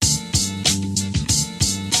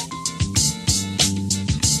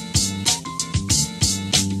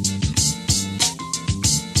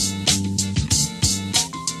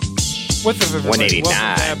What's up, everybody? 189.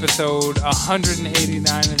 Welcome to episode 189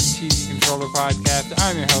 of the Cheesy Controller Podcast.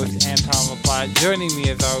 I'm your host, Anton LaPlatte. Joining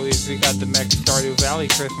me, as always, we got the Mech Stardew Valley,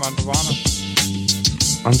 Chris Montalbano.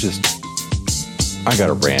 I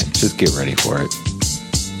got a rant. Just get ready for it.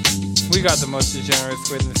 We got the most degenerate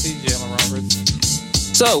squid in the sea, Jalen Roberts.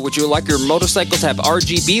 So, would you like your motorcycle to have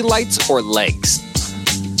RGB lights or legs?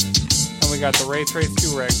 And we got the Ray Trace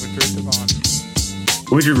 2 Reg with Drew Devon.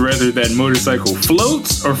 Would you rather that motorcycle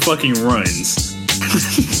floats or fucking runs?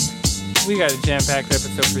 We got a jam-packed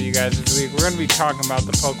episode for you guys this week. We're going to be talking about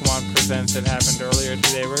the Pokemon Presents that happened earlier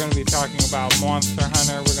today. We're going to be talking about Monster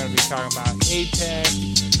Hunter. We're going to be talking about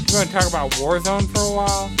Apex. We're going to talk about Warzone for a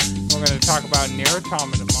while. We're going to talk about Nier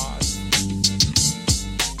Automata mods.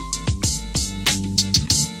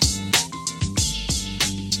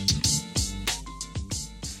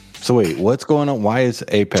 So wait, what's going on? Why is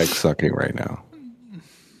Apex sucking right now?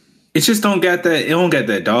 It just don't got that. It don't got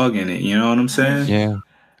that dog in it. You know what I'm saying? Yeah,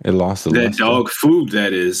 it lost the that luster. dog food.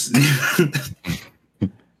 That is.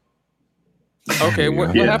 Okay,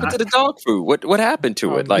 what happened to the dog food? What happened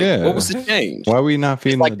to it? Like, what was the change? Why are we not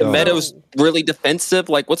feeding Like the dog? meta's really defensive.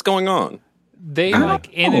 Like, what's going on? They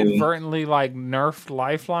inadvertently nerfed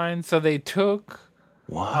Lifeline, so they took.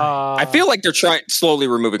 Why? I feel like they're slowly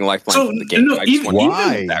removing Lifeline from the game. No,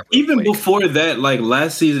 even before that, like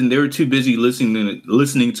last season, they were too busy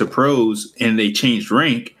listening to pros, and they changed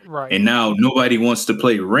rank. Right. And now nobody wants to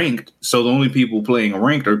play ranked. So the only people playing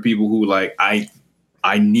ranked are people who like I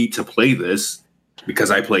need to play this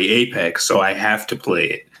because I play Apex, so I have to play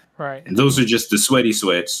it. Right. And those are just the sweaty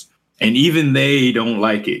sweats, and even they don't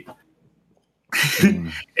like it.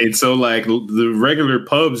 And so like the regular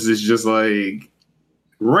pubs is just like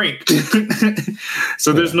ranked.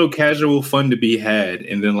 So there's no casual fun to be had.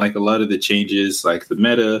 And then like a lot of the changes, like the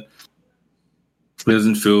meta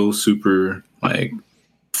doesn't feel super like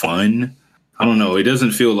fun. I don't know. It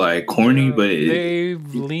doesn't feel like corny, but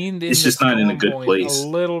they've leaned it's just not in a good place. A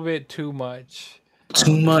little bit too much.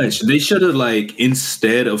 Too much. They should have like,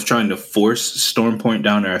 instead of trying to force Stormpoint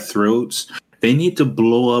down our throats, they need to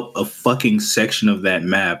blow up a fucking section of that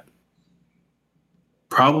map.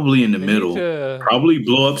 Probably in the middle. Probably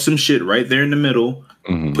blow up some shit right there in the middle.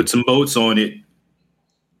 Mm-hmm. Put some boats on it.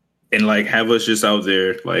 And like have us just out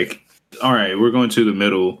there like, all right, we're going to the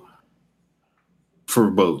middle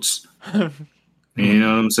for boats. You know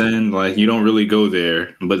what I'm saying? Like you don't really go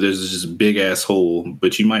there, but there's this big ass hole,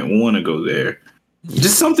 but you might want to go there.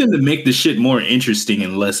 Just something to make the shit more interesting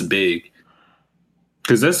and less big.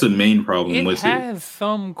 Because that's the main problem with it. It has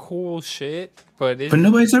some cool shit, but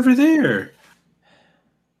nobody's ever there.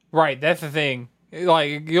 Right, that's the thing.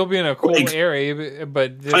 Like you'll be in a cool area,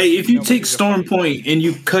 but if you take Stormpoint and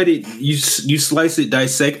you cut it, you slice it,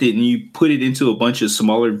 dissect it, and you put it into a bunch of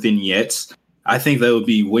smaller vignettes, I think that would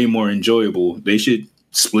be way more enjoyable. They should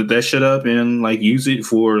split that shit up and like use it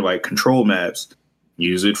for like control maps,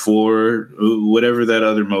 use it for whatever that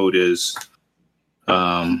other mode is.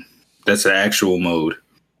 That's an actual mode,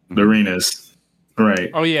 the arenas,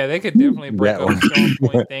 right? Oh yeah, they could definitely break up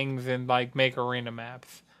Stormpoint things and like make arena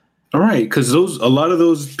maps. All right, because a lot of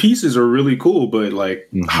those pieces are really cool, but like,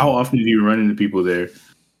 how often do you run into people there?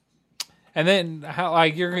 And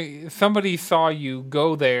then, somebody saw you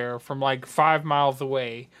go there from like 5 miles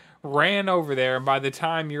away, ran over there, and by the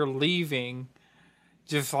time you're leaving,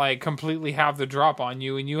 just like completely have the drop on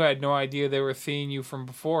you, and you had no idea they were seeing you from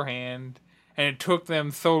beforehand, and it took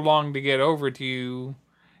them so long to get over to you.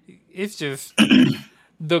 It's just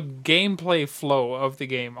the gameplay flow of the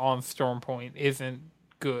game on Stormpoint isn't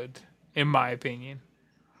good, in my opinion.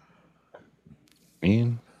 I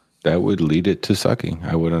mean, that would lead it to sucking.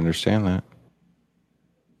 I would understand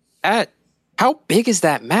that. How big is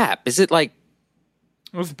that map? Is it like...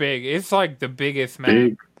 It's big. It's like the biggest map.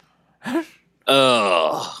 Big.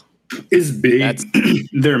 It's big.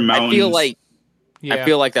 They're mountains. I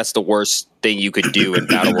feel like that's the worst thing you could do in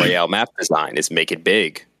Battle Royale map design is make it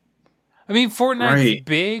big. I mean, Fortnite's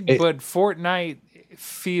big, but Fortnite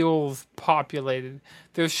feels populated.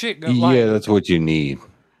 There's shit going on. Yeah, that's what you need.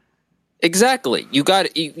 Exactly. You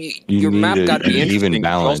got your map got to be interesting. Even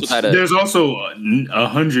balance. There's also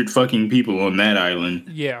 100 fucking people on that island.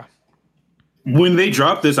 Yeah. When they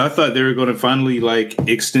dropped this, I thought they were going to finally like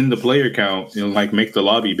extend the player count and like make the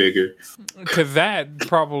lobby bigger. Because that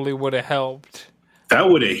probably would have helped. That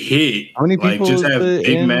would have hit. How many people just have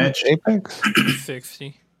big match? Apex?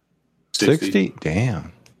 60. 60?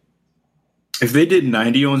 Damn. If they did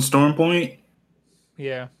 90 on Stormpoint,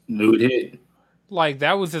 yeah, it would hit. Like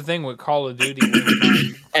that was the thing with Call of Duty.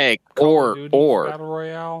 Or Battle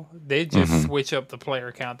Royale, they just switch up the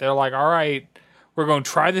player count. They're like, all right, we're going to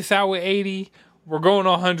try this out with 80. we're going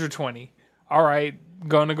to 120. All right,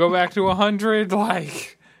 gonna go back to 100.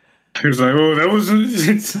 Like, he was like, "Oh, that was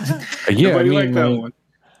yeah." I mean, liked that one.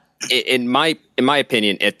 In my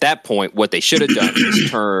opinion, at that point, what they should have done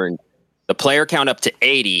is turn the player count up to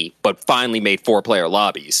 80, but finally made 4-player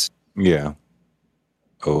lobbies. Yeah.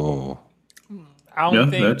 Oh. I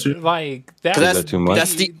don't think like that's too much.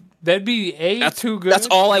 That'd be too good. That's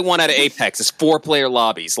all I want out of Apex is 4-player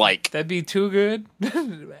lobbies. Like that'd be too good.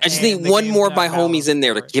 I just need one more of my homies in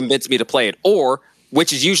there to convince me to play it, or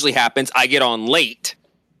which is usually happens, I get on late,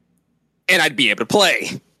 and I'd be able to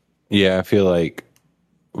play. Yeah, I feel like.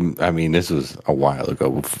 I mean, this was a while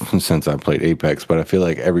ago since I played Apex, but I feel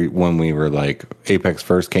like when we were like Apex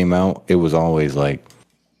first came out, it was always like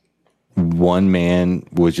one man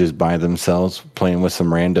was just by themselves playing with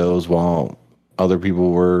some randos while other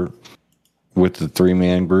people were with the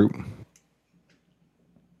 3-man group.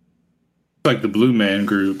 Like the Blue Man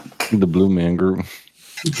Group. The Blue Man Group.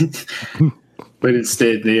 But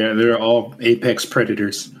instead, they're all Apex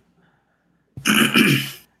predators.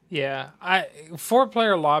 Yeah,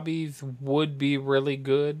 4-player lobbies would be really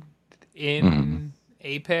good in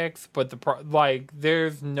Apex, but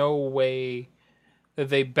there's no way that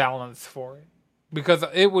they balance for it because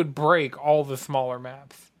it would break all the smaller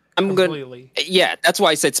maps completely. Yeah, that's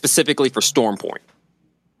why I said specifically for Stormpoint.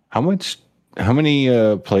 How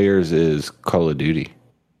many players is Call of Duty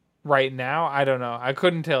right now? I don't know. I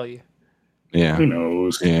couldn't tell you. Yeah, who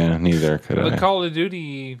knows? Yeah, neither could I. But Call of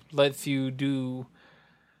Duty lets you do.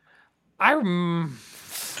 I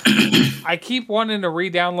keep wanting to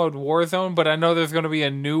re-download Warzone, but I know there's going to be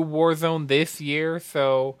a new Warzone this year,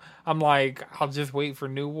 so I'm like, I'll just wait for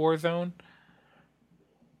new Warzone.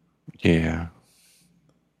 Yeah.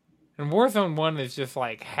 And Warzone 1 is just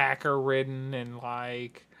like hacker-ridden, and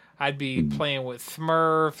like I'd be playing with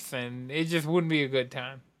Smurfs, and it just wouldn't be a good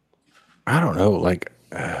time. I don't know, like...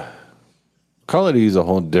 Call of Duty is a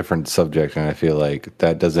whole different subject, and I feel like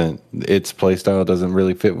its playstyle doesn't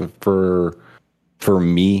really fit for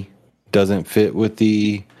me. Doesn't fit with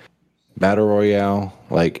the battle royale.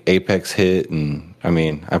 Like Apex hit, and I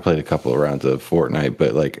mean, I played a couple of rounds of Fortnite,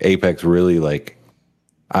 but like Apex really, like,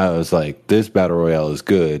 I was like, this battle royale is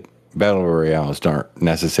good. Battle royales aren't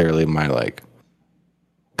necessarily my like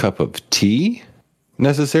cup of tea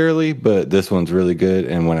necessarily, but this one's really good.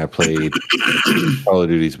 And when I played Call of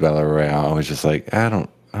Duty's Battle Royale, I was just like, I don't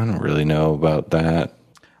really know about that.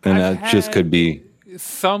 And that just could be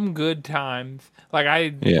some good times. Like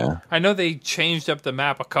I know they changed up the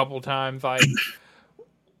map a couple times. Like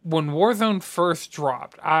when Warzone first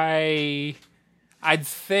dropped, I'd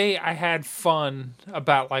say I had fun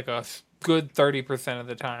about like a good 30% of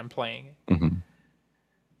the time playing it. Mm-hmm.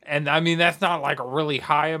 And I mean, that's not like a really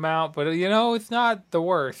high amount, but it's not the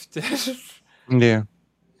worst. Yeah.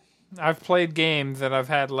 I've played games that I've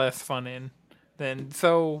had less fun in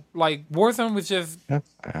so like Warzone was just,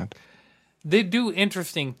 that's bad. They do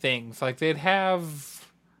interesting things. Like they had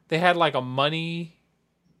like a money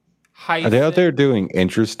heist. Are they out there doing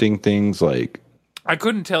interesting things? Like, I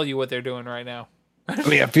couldn't tell you what they're doing right now. I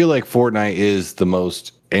mean, I feel like Fortnite is the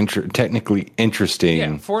most technically interesting.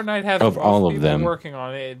 Yeah, Fortnite has of all of them working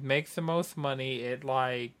on it. It makes the most money. It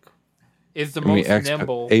like is the most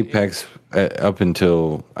nimble. Apex up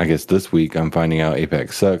until I guess this week, I'm finding out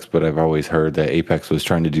Apex sucks. But I've always heard that Apex was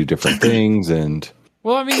trying to do different things. And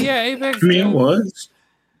well, I mean, yeah, Apex. I mean, it was.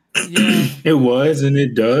 Yeah, it was, and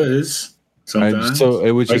it does sometimes. So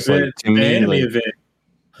it was just like to me, anime like, event.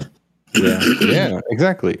 Yeah,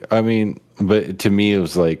 exactly. I mean, but to me, it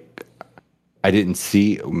was like I didn't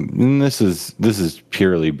see. And this is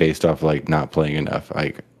purely based off like not playing enough.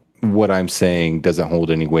 Like what I'm saying doesn't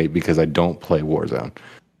hold any weight because I don't play Warzone.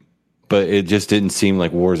 But it just didn't seem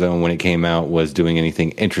like Warzone when it came out was doing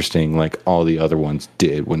anything interesting like all the other ones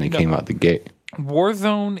did when they came out the gate.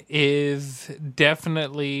 Warzone is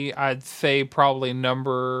definitely, I'd say, probably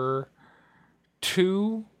number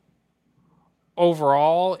 2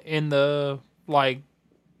 overall in the like,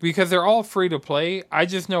 because they're all free to play. I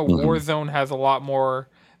just know Warzone has a lot more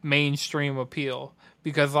mainstream appeal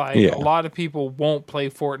because like a lot of people won't play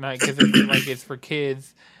Fortnite because they feel like it's for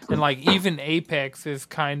kids, and like even Apex is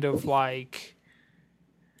kind of like,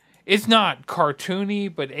 it's not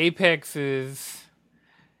cartoony, but Apex is.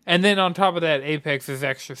 And then on top of that, Apex is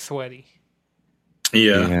extra sweaty.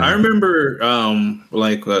 Yeah. I remember,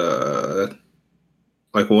 like one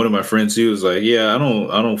of my friends, he was like, "Yeah, I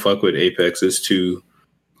don't fuck with Apex. It's too,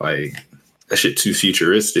 like, that shit too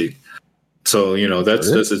futuristic." So that's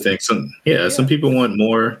the thing. Some people want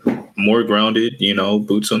more grounded.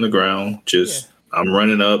 Boots on the ground. Just I'm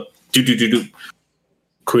running up, do.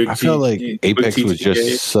 I felt like Apex was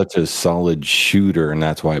just such a solid shooter, and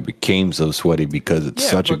that's why it became so sweaty because it's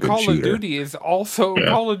such a good Call shooter. Call of Duty is also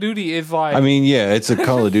Call of Duty is like. I mean, yeah, it's a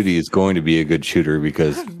Call of Duty is going to be a good shooter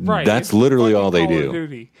because that's literally all they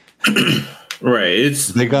do. Right.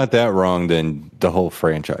 They got that wrong, then the whole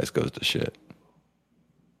franchise goes to shit.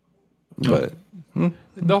 But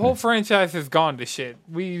the whole franchise has gone to shit.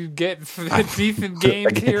 We get decent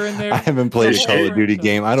games here and there. I haven't played a Call of Duty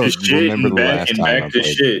game. I don't remember the last time I played.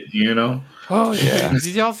 Shit, you know? Oh yeah!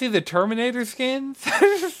 Did y'all see the Terminator skins?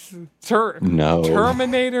 No.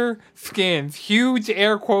 Terminator skins. Huge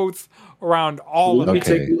air quotes around all of it.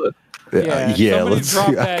 Take a look. Yeah, let's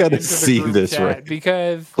see. I gotta see this right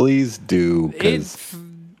because please do. It's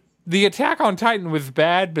the Attack on Titan was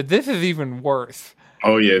bad, but this is even worse.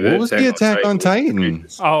 Oh yeah, what was the Attack on Titan?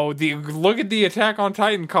 Oh, look at the Attack on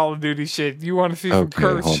Titan Call of Duty shit. You want to see some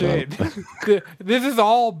cursed shit? This is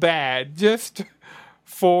all bad. Just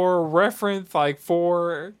for reference, like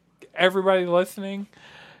for everybody listening,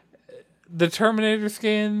 the Terminator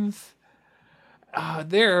skins.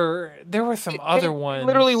 There were some other ones.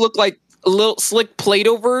 Literally look like little slick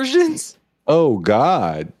Play-Doh versions. Oh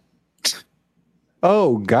God.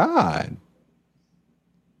 Oh God.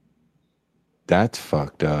 That's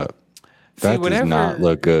fucked up. That does not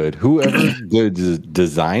look good. Whoever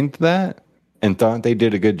designed that and thought they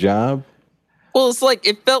did a good job. Well, it's like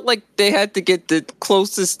it felt like they had to get the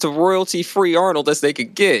closest to royalty-free Arnold as they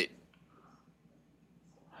could get.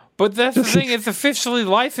 But that's the thing; it's officially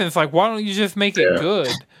licensed. Like, why don't you just make it good?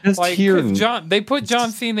 Like, they put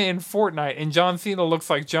John Cena in Fortnite, and John Cena looks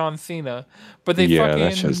like John Cena. But they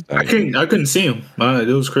fucking I couldn't see him. It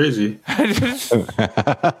was crazy.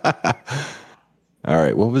 All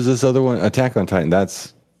right, what was this other one? Attack on Titan.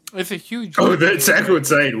 It's a huge. Oh, that Attack on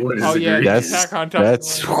Titan one is Attack on Titan.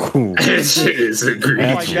 That shit is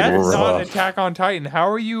egregious. That's not Attack on Titan. How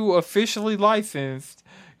are you officially licensed?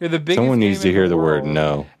 You're the biggest. Someone needs to hear the word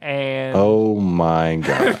no. And oh my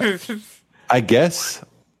God. I guess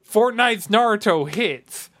Fortnite's Naruto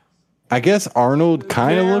hits. I guess Arnold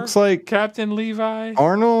kind of looks like Captain Levi.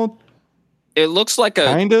 Arnold. It looks like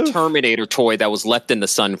a Terminator toy that was left in the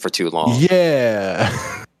sun for too long. Yeah.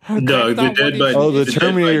 No, the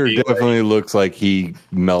Terminator definitely looks like he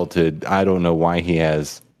melted. I don't know why he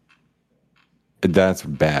has. That's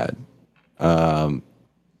bad.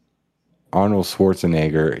 Arnold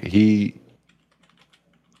Schwarzenegger, he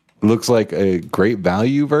looks like a great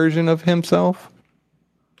value version of himself.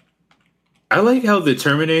 I like how the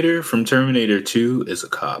Terminator from Terminator 2 is a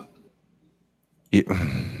cop. Yeah.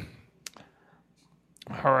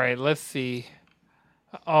 All right, let's see.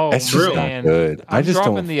 Oh, that's just not good. I'm just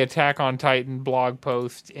dropping the Attack on Titan blog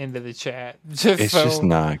post into the chat. It's just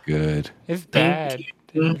not good. It's bad.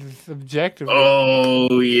 It's objective.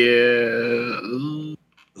 Oh yeah.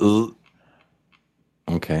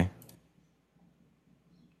 Okay.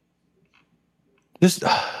 Just.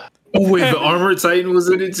 Oh wait, the Armored Titan was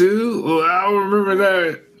in it too. Oh, I don't remember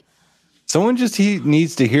that. Someone he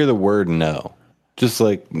needs to hear the word no. Just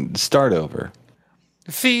like start over.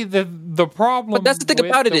 See, the problem. But that's the thing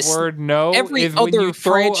about it is word no every is other when you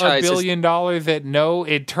throw franchise $1 billion at no,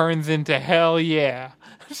 it turns into hell yeah.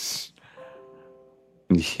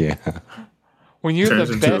 Yeah. When you're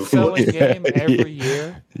the best-selling game every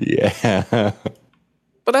year. Yeah.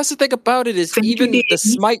 But that's the thing about it is even the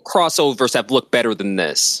Smite crossovers have looked better than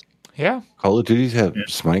this. Yeah. Call of Duties have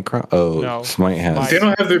Smite no. Smite has. They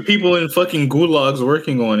don't have their people in fucking gulags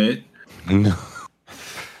working on it. No.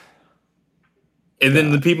 And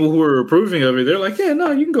then the people who are approving of it, they're like, yeah,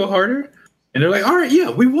 no, you can go harder. And they're like, all right,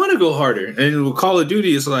 yeah, we want to go harder. And with Call of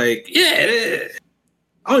Duty, it's like, yeah,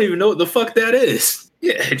 I don't even know what the fuck that is.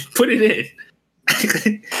 Yeah, put it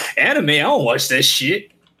in. Anime, I don't watch that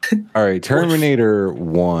shit. All right, Terminator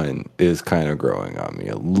 1 is kind of growing on me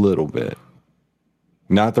a little bit.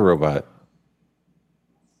 Not the robot.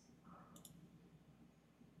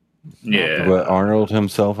 Yeah. But Arnold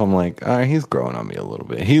himself, I'm like, all right, he's growing on me a little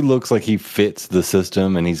bit. He looks like he fits the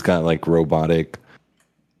system, and he's got like robotic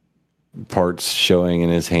parts showing in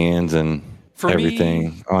his hands and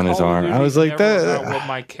everything on his arm. I was like, that. What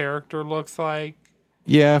my character looks like.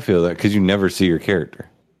 Yeah, I feel that because you never see your character.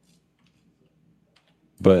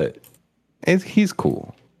 But he's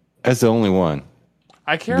cool. That's the only one.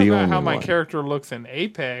 I care about how my character looks in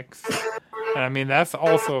Apex. And I mean, that's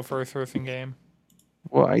also a first-person game.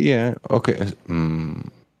 Well, yeah, okay.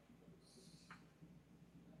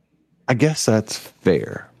 I guess that's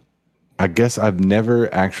fair. I guess I've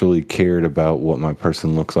never actually cared about what my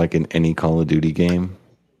person looks like in any Call of Duty game.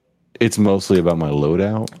 It's mostly about my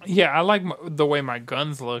loadout. Yeah, I like the way my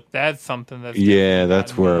guns look. That's something that's... Yeah,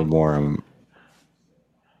 that's where more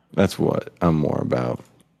That's what I'm more about.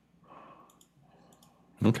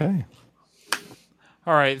 Okay.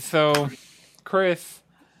 All right, so Chris,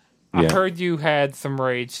 I heard you had some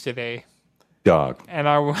rage today. Dog. And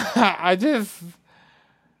I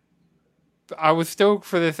was stoked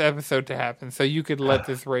for this episode to happen so you could let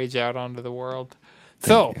this rage out onto the world.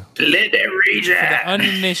 So, let that rage out. For the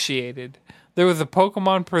uninitiated, there was a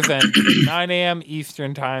Pokemon Presents at 9 a.m.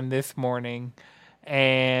 Eastern time this morning,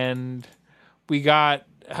 and we got,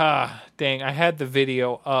 dang, I had the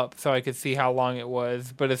video up so I could see how long it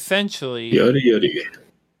was, but essentially,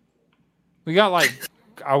 we got like,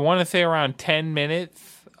 I want to say around 10 minutes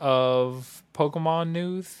of Pokemon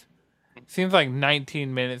news. Seems like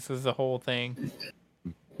 19 minutes was the whole thing.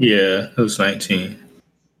 Yeah, it was 19.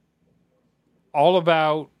 All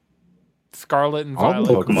about Scarlet and Violet.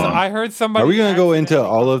 Pokemon. So I heard somebody. Are we going to go into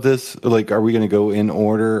all of this? Like, are we going to go in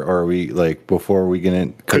order, or are we like before we get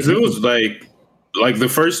in? Because it was like the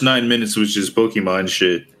first 9 minutes was just Pokemon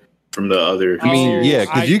shit from the other. I mean, yeah,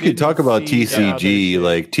 because you could talk about TCG,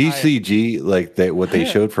 like TCG, like what they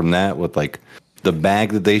showed from that with like the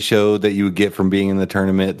bag that they showed that you would get from being in the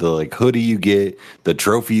tournament, the like hoodie you get, the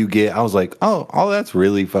trophy you get. I was like, oh, that's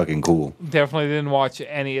really fucking cool. Definitely didn't watch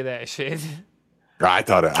any of that shit. I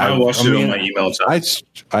thought it. I watched it on my email.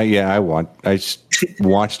 I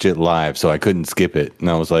watched it live, so I couldn't skip it, and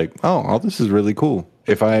I was like, oh, this is really cool.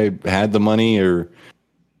 If I had the money or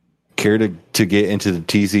care to get into the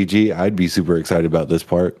TCG, I'd be super excited about this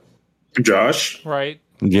part. Josh, right?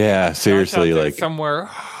 Yeah, seriously, like somewhere.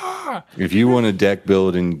 If you want to deck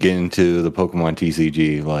build and get into the Pokemon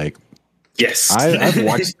TCG, like, yes,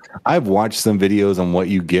 I've watched some videos on what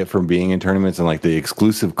you get from being in tournaments, and like the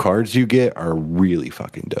exclusive cards you get are really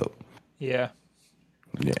fucking dope. Yeah.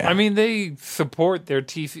 I mean, they support their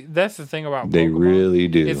TCG. That's the thing about Pokemon. They really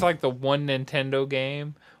do. It's like the one Nintendo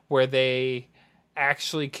game where they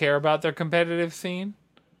actually care about their competitive scene.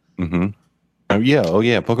 Mm-hmm. Oh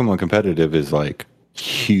yeah. Pokemon competitive is like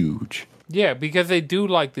huge. Yeah, because they do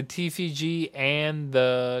like the TCG and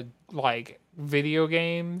the like video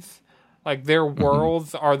games. Like their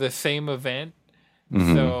worlds are the same event.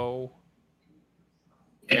 Mm-hmm. So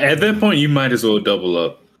at that point you might as well double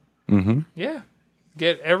up. Mm-hmm. Yeah.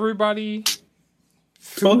 Get everybody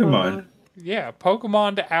Pokemon. Yeah,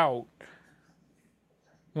 Pokemon out.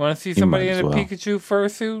 You want to see somebody in a Pikachu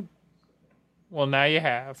fursuit? Well, now you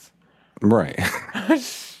have. Right.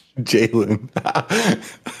 Jalen.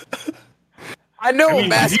 I know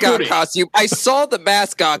mascot costume. I saw the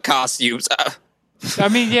mascot costumes. I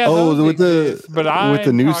mean, yeah. With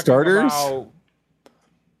the new starters.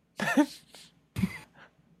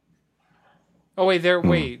 Oh wait,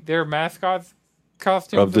 they're mascots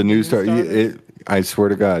costumes of the new starters. I swear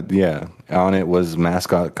to God, yeah. On it was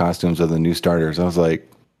mascot costumes of the new starters. I was like,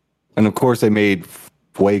 and of course they made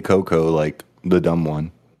Fue Coco like the dumb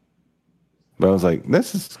one. But I was like,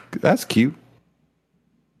 that's cute.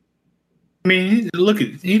 I mean,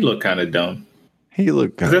 he looked kind of dumb. He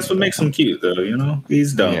looked kind of That's what makes him cute, though, you know?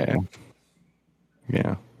 He's dumb.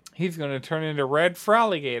 Yeah. He's going to turn into Red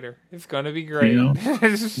Fraligator. It's going to be great. You know?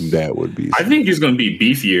 That would be. I think he's going to be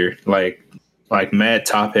beefier, like mad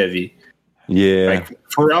top heavy. Yeah. Like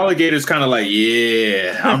Fraligator's kind of like,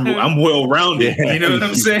 I'm well rounded. Yeah. You know what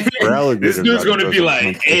I'm saying? This dude's going to be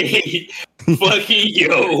like, hey, fucking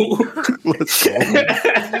yo.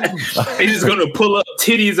 He's just going to pull up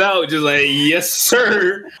titties out, just like, yes,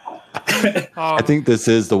 sir. I think this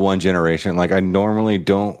is the one generation. Like, I normally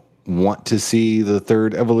don't want to see the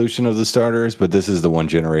third evolution of the starters, but this is the one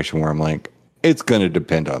generation where I'm like, it's going to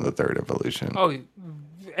depend on the third evolution. Oh,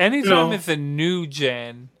 anytime it's a new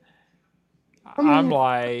gen, I'm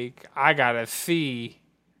like, I gotta see.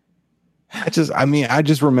 I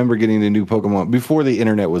just remember getting the new Pokemon before the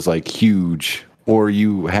internet was like huge, or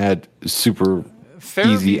you had super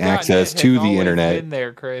easy access to the internet. Been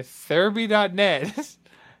there, Chris. Therapy.net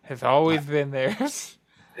has always been there. Was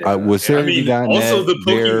Therapy.net also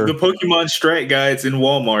the Pokemon strat guides in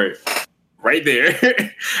Walmart, right there,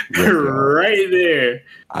 right there.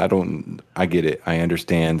 I get it. I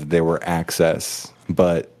understand there were access,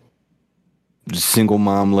 but single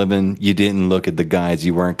mom living, you didn't look at the guides,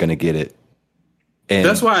 you weren't going to get it. And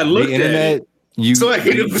that's why I looked at it. So I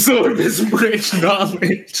can absorb this rich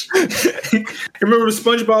knowledge. Remember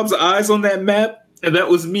SpongeBob's eyes on that map? And that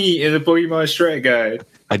was me in the Pokemon Strat Guide.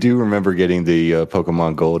 I do remember getting the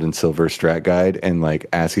Pokemon Gold and Silver Strat Guide and like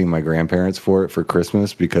asking my grandparents for it for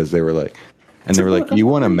Christmas because they were like, you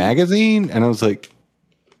want a magazine? And I was like,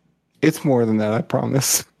 it's more than that, I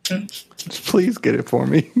promise. Please get it for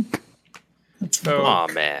me. So, oh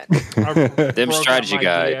man, them strategy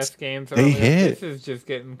guides. Games they hit. This is just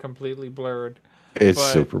getting completely blurred. It's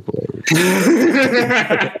super blurred.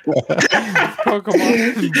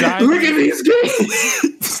 Pokemon Diamond. Look at these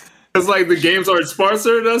games. It's like the games aren't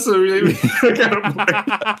sponsored us. So really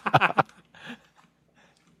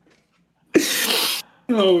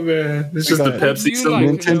oh man, it's just the Pepsi.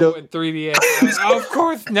 Nintendo with 3DS. Of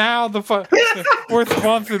course, now we're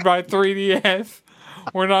sponsored by 3DS.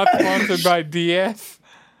 We're not sponsored by DS.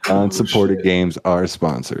 Unsupported games are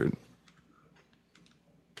sponsored.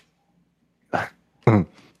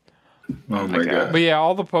 Oh my god! But yeah,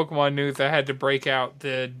 all the Pokemon news. I had to break out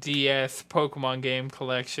the DS Pokemon game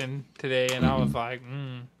collection today, and I was like,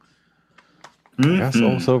 I got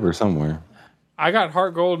Soul Silver somewhere. I got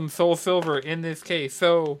Heart Gold and Soul Silver in this case.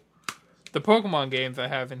 So the Pokemon games I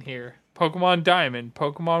have in here: Pokemon Diamond,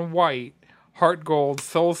 Pokemon White, Heart Gold,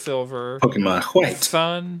 Soul Silver, Pokemon White,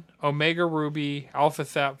 Sun, Omega Ruby, Alpha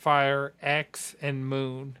Sapphire, X, and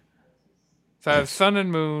Moon. So I have Sun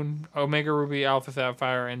and Moon, Omega Ruby, Alpha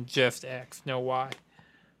Sapphire, and just X, no Y.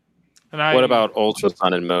 And what about Ultra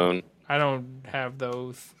Sun and Moon? I don't have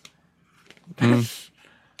those.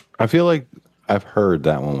 I feel like I've heard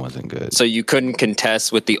that one wasn't good. So you couldn't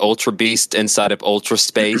contest with the Ultra Beast inside of Ultra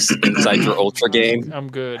Space inside your Ultra game?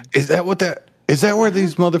 I'm good. Is that where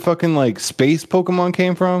these motherfucking like space Pokemon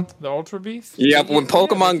came from? The Ultra Beast? Yeah, when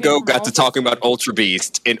Pokemon Go got to talking about Ultra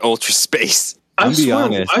Beast in Ultra Space. I'm be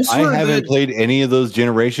honest, I haven't played any of those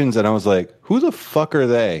generations, and I was like, who the fuck are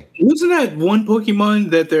they? Wasn't that one Pokemon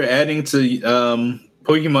that they're adding to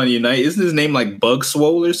Pokemon Unite? Isn't his name like Bug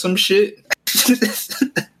Swole or some shit?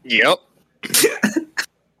 Yep.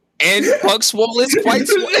 And Bug Swole is quite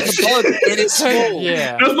swole. The bug, it is swole.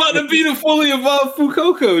 Yeah. I was about to be the fully evolved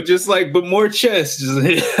Fuecoco, just like, but more chest.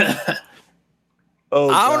 Oh,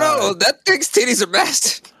 I don't know. That thing's titties are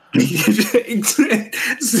messed.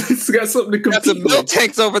 It's got something to compete. Got some milk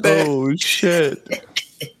tanks over there. Oh shit!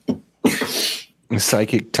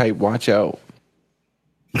 Psychic type, watch out!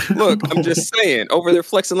 Look, I'm just saying, over there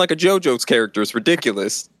flexing like a JoJo's character is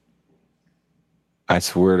ridiculous. I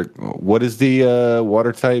swear. What is the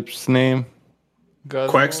water type's name?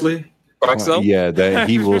 Quaxley. Yeah, that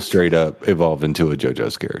he will straight up evolve into a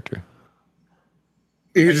JoJo's character.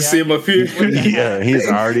 You can just see him up here. Yeah, he's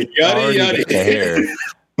already got the hair.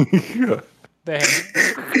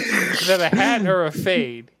 Is that a hat or a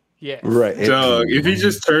fade? Yeah. Right. Dog, if he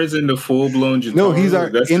just turns into full blown Jotaro, no, he's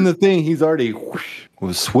already in the thing. He's already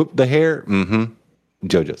whipped the hair.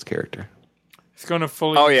 JoJo's character. It's gonna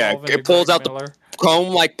fully. Oh yeah, it pulls out the comb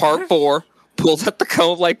like part 4. Pulls out the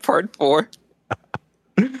comb like part 4.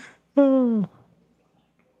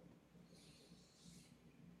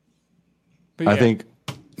 I think.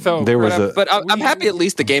 So there was but I'm happy at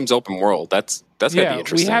least the game's open world. That's gonna be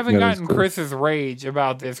interesting. We haven't gotten cool. Chris's rage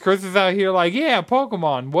about this. Chris is out here like, yeah,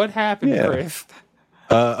 Pokemon. What happened, Chris?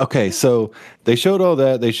 Okay, so they showed all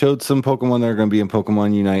that. They showed some Pokemon that are going to be in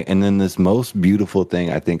Pokemon Unite, and then this most beautiful thing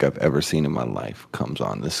I think I've ever seen in my life comes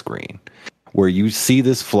on the screen, where you see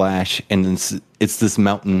this flash, and then it's this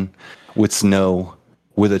mountain with snow,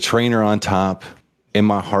 with a trainer on top, and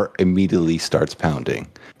my heart immediately starts pounding.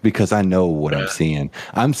 Because I know what I'm seeing.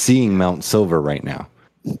 I'm seeing Mount Silver right now.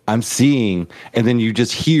 I'm seeing, and then you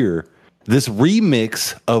just hear this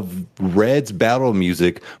remix of Red's battle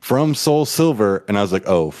music from Soul Silver, and I was like,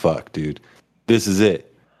 oh, fuck, dude. This is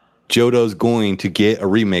it. Johto's going to get a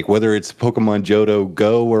remake, whether it's Pokemon Johto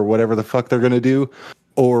Go or whatever the fuck they're going to do,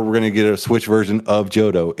 or we're going to get a Switch version of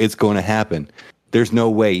Johto. It's going to happen. There's no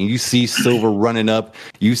way. You see Silver running up.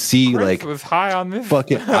 You see Chris like was high on this.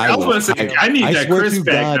 Fucking. I need that Chris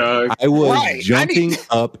back, dog. I was jumping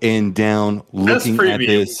up and down, looking at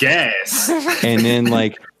this gas, and then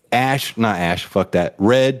like not Ash. Fuck that.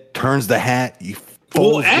 Red turns the hat. He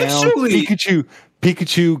falls down.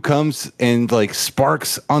 Pikachu comes and like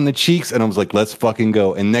sparks on the cheeks, and I was like, let's fucking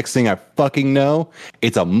go. And next thing I fucking know,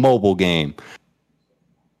 it's a mobile game.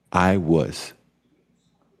 I was.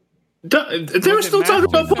 They were still talking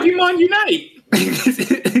about Pokemon Unite.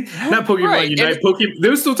 Not Pokemon Unite. They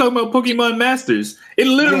were still talking about Pokemon Masters. It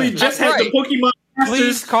literally just had the Pokemon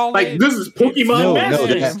Masters. This is Pokemon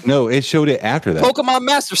Masters. No, it showed it after that. Pokemon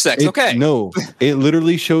Master Sex. Okay. No, it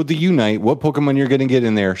literally showed the Unite. What Pokemon you're going to get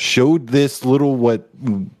in there? Showed this little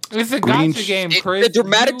It's a gotcha game, Chris. The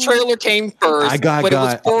dramatic trailer came first.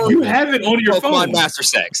 You have it on your Pokemon phone. Master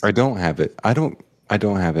Sex. I don't have it. I don't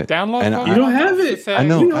have it. Download it. You don't have it. I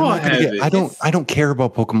know. I don't care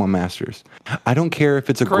about Pokemon Masters. I don't care if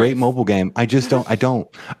it's a great mobile game. I just don't.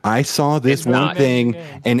 I saw this one thing,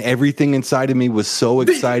 and everything inside of me was so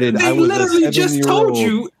excited. They literally just told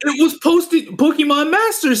you it was posted Pokemon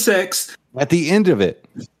Master Sex at the end of it.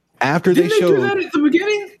 After Didn't they showed do that at the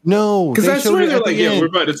beginning. No, because I swear they're like, yeah, we're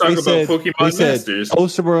about to talk about Pokemon Masters.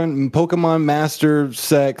 Pokemon Master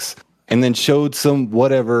sex, and then showed some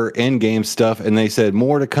whatever in-game stuff, and they said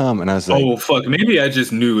more to come. And I was like, oh fuck, maybe I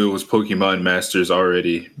just knew it was Pokemon Masters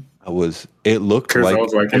already. It looked like,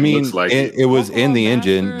 it was in the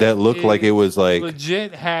engine that looked like it was like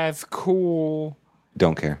legit has cool.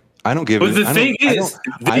 Don't care. I don't give. But the thing is,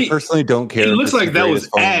 I personally don't care. It looks like that was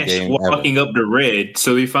Ash walking up the red,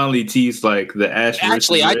 so they finally teased like the Ash.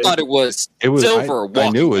 Actually, I thought it was Silver.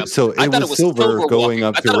 I knew it. So it was Silver going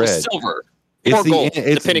up to red. Silver. It's Gold,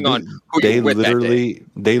 depending on who they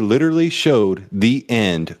literally showed the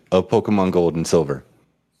end of Pokemon Gold and Silver,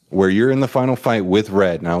 where you're in the final fight with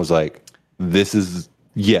Red, and I was like, "This is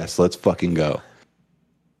yes, let's fucking go."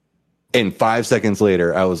 And 5 seconds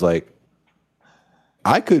later, I was like,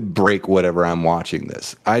 I could break whatever I'm watching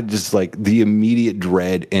this. I just like the immediate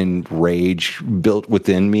dread and rage built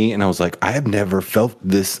within me. And I was like, I have never felt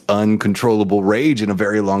this uncontrollable rage in a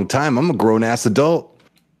very long time. I'm a grown ass adult.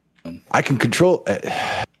 I can control it.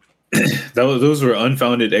 Those were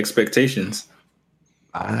unfounded expectations.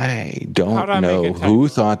 I don't know who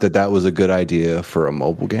thought that was a good idea for a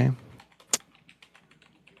mobile game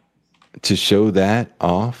to show that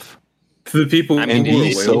off. For the people, it did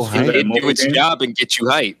do its job and get you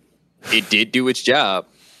hype. It did do its job.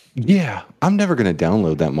 Yeah, I'm never going to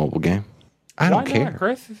download that mobile game. I don't care,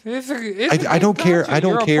 Chris. I don't care. I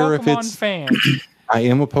don't care if it's. Fan. I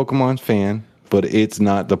am a Pokemon fan, but it's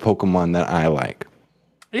not the Pokemon that I like.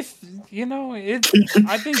 It's I think you'd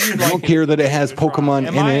like. I don't care that it has Pokemon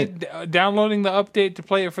in it. Downloading the update to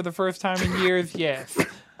play it for the first time in years? Yes.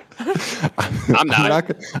 I'm not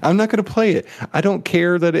going to play it. I don't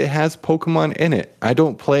care that it has Pokemon in it. I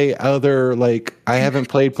don't play other I haven't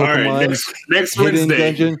played Pokemon. All right, next Wednesday.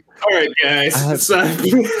 Dungeon. All right, guys.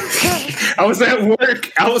 I was at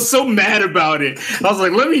work. I was so mad about it. I was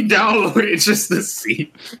like, let me download it just to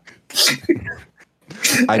see.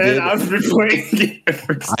 I've been playing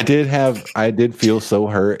it. I did feel so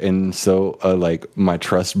hurt and so my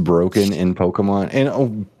trust broken in Pokemon,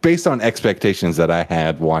 and based on expectations that I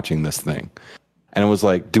had watching this thing, and it was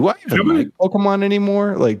like, do I even like Pokemon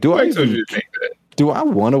anymore? Like, do I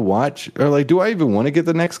want to watch, or do I even want to get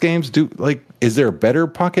the next games? Is there better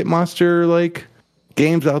Pocket Monster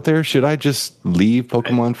games out there? Should I just leave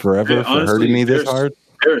Pokemon forever for hurting me this hard?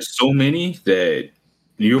 There are so many that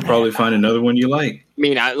you'll probably find another one you like. I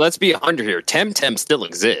mean, let's be 100 here. Temtem still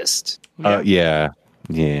exists. Yeah.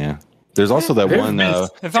 There's also that one.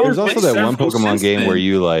 There's also that one Pokemon game where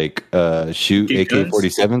you shoot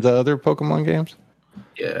AK-47s at other Pokemon games.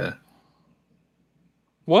 Yeah.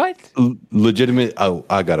 What? Legitimate? Oh,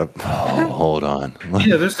 I gotta. Hold on.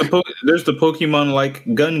 Yeah, there's the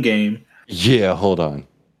Pokemon gun game. Yeah, hold on.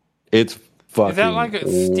 It's fucking. Is that like a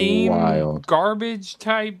Steam garbage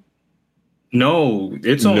type? No,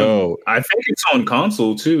 it's on. No. I think it's on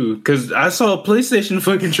console too, because I saw a PlayStation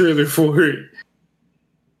fucking trailer for it.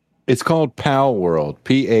 It's called PAL World,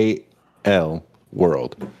 PAL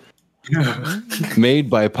World, made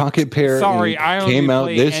by Pocket Pair. Sorry, I only came out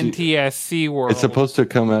this NTSC World. It's supposed to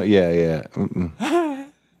come out. Yeah.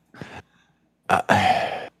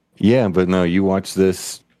 Yeah, but no, you watch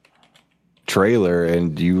this trailer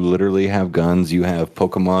and you literally have guns. You have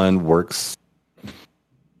Pokemon work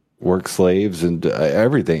slaves and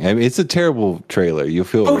everything. I mean, it's a terrible trailer. You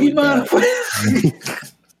feel Pokemon. Really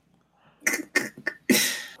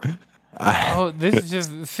this is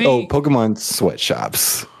just Pokemon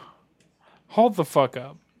sweatshops. Hold the fuck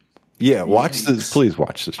up. Yeah, watch this. Please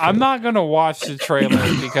watch this trailer. I'm not gonna watch the trailer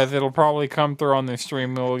because it'll probably come through on the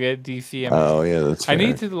stream and we'll get DCM. Oh yeah, that's fair. I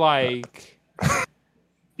need to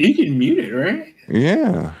You can mute it, right?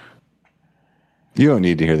 Yeah. You don't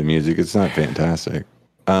need to hear the music. It's not fantastic.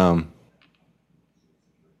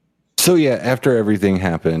 So yeah, after everything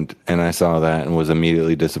happened and I saw that and was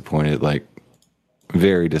immediately disappointed,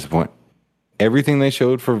 very disappointed. Everything they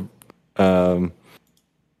showed for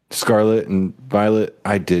Scarlet and Violet,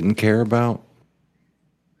 I didn't care about.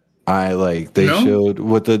 Showed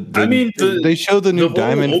what they showed the new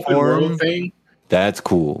Diamond form thing. That's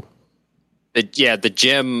cool. The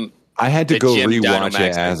gym. I had to go rewatch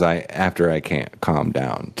it after I can't calm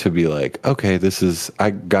down to be like, okay, I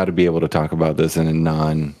got to be able to talk about this in a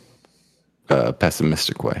non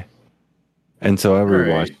pessimistic way. And so I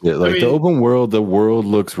rewatched it. The open world, the world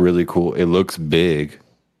looks really cool. It looks big.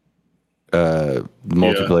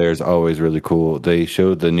 Multiplayer is always really cool. They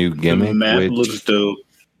showed the new gimmick. The map looks dope.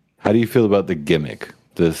 How do you feel about the gimmick?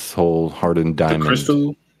 This whole hardened diamond,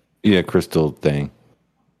 crystal, crystal thing.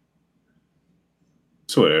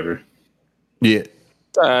 It's whatever. Yeah,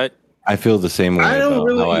 I feel the same way about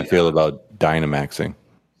how I feel about Dynamaxing.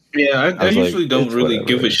 Yeah, I usually don't really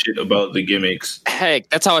give a shit about the gimmicks. Heck,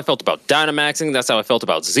 that's how I felt about Dynamaxing. That's how I felt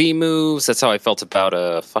about Z moves. That's how I felt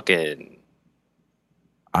about fucking.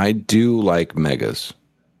 I do like Megas.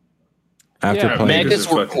 After playing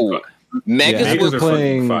Megas were cool. Megas were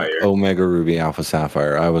playing Omega Ruby Alpha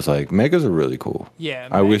Sapphire. I was like, Megas are really cool. Yeah,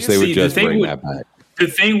 I wish they would just bring that back. The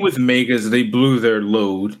thing with Megas, they blew their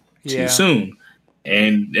load too soon.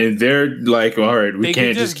 And they're like, all right, we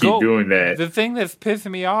can't just keep doing that. The thing that's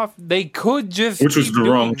pissing me off, they could just which was the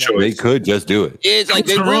wrong choice. They could just do it. It's like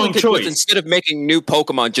they really could just, instead of making new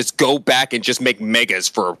Pokemon, just go back and just make Megas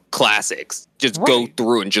for classics. Just go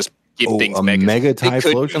through and just give things Megas. Mega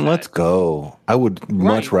Typhlosion, let's go. I would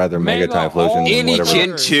much rather Mega Typhlosion than any whatever.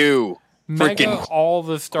 Gen 2. Mega all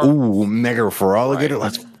the stars. Ooh, Mega Feraligatr.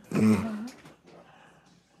 Let's.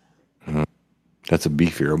 That's a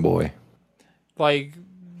beefier boy. Like,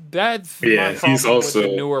 that's my problem he's also with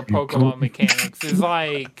the newer Pokemon mechanics. Is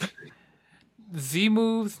like Z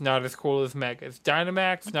moves not as cool as Megas.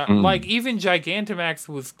 Dynamax not like even Gigantamax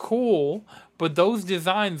was cool, but those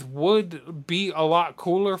designs would be a lot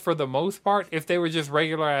cooler for the most part if they were just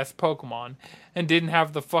regular ass Pokemon and didn't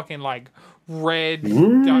have the fucking like red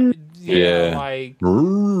like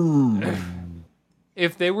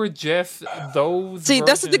if they were just those. See,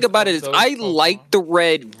 that's the thing about it is I like the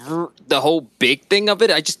red, the whole big thing of it.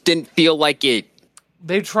 I just didn't feel like it.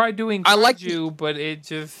 They tried doing Kaiju, but it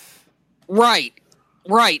just right.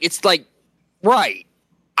 It's like I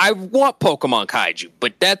want Pokemon Kaiju,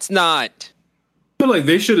 but that's not. I feel like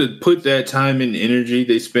they should have put that time and energy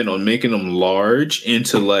they spent on making them large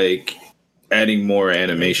into like adding more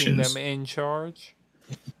animations. Making them in charge.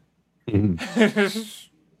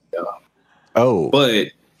 Oh, but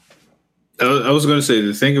I was going to say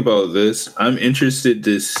the thing about this. I'm interested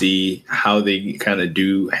to see how they kind of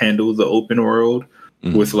do handle the open world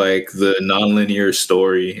with like the non-linear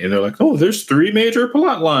story, and they're like, "Oh, there's 3 major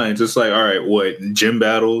plot lines." It's like, all right, what gym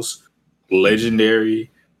battles,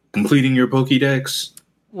 legendary, completing your Pokédex.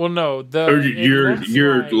 Well, no,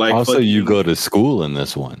 you're like also you go to school in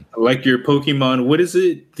this one, like your Pokemon. What is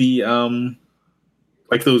it? The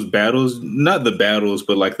like those battles, not the battles,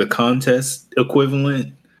 but like the contest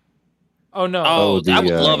equivalent. Oh no! Oh, I would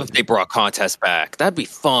love if they brought contests back. That'd be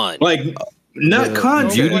fun. Like not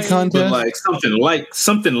contest, beauty contest, but like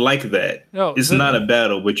something like that. No, it's not a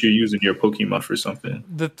battle, but you're using your Pokemon for something.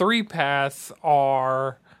 The 3 paths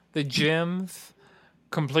are the gyms,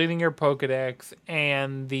 completing your Pokedex,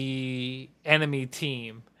 and the enemy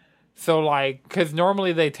team. So like, because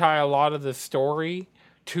normally they tie a lot of the story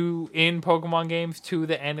in Pokemon games to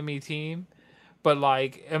the enemy team, but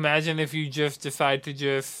like imagine if you just decide to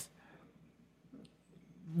just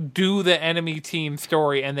do the enemy team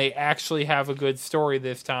story and they actually have a good story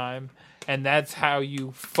this time, and that's how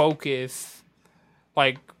you focus.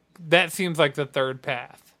 Like that seems like the 3rd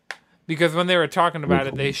path, because when they were talking about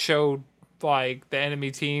it, they showed like the enemy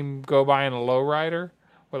team go by in a lowrider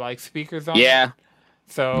with like speakers on it.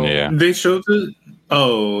 So they showed the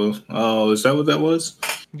is that what that was?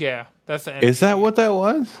 Yeah, that's the Is that what that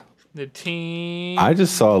was? The team. I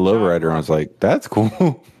just saw a lowrider and I was like, that's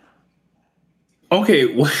cool.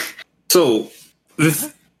 Okay, so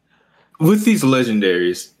with these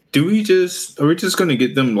legendaries, are we just going to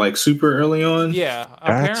get them like super early on? Yeah,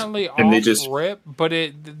 apparently off rip, but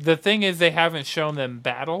the thing is they haven't shown them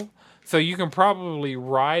battle, so you can probably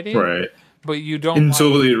ride it, right? But you don't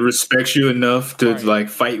until it respects you enough to like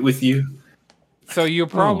fight with you. So you'll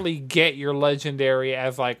probably get your legendary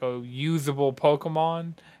as like a usable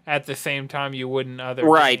Pokemon at the same time you would in other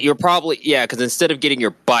games. You're probably because instead of getting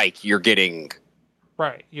your bike, you're getting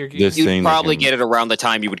you'd probably get it around the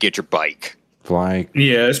time you would get your bike. Like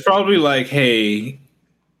it's probably like, hey,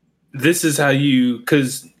 this is how you,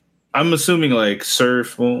 because I'm assuming like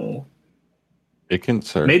surf. Well, it can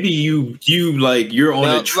surf. Maybe you like you're on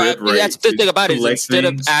a trip, right? That's the thing about it is instead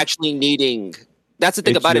of actually needing. That's the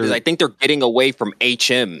thing about it is I think they're getting away from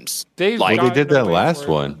HMs. They did that last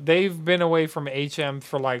one. They've been away from HMs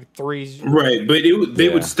for like 3. Right, but they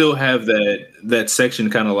would still have that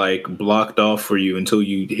section kind of like blocked off for you until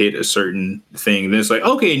you hit a certain thing. Then it's like,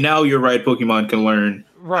 okay, now your right Pokemon can learn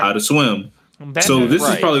how to swim. So this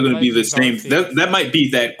is probably going to be the same. That might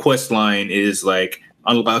be that quest line is like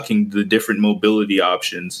unlocking the different mobility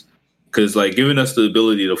options, because like giving us the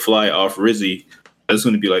ability to fly off Rizzy. That's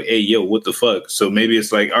going to be like, hey, yo, what the fuck? So maybe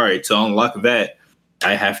it's like, all right, to unlock that,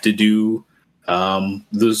 I have to do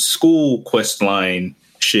the school quest line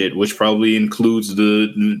shit, which probably includes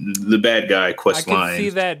the bad guy quest line. I can see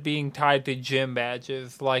that being tied to gym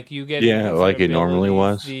badges, like you get like it normally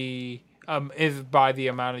was. Is by the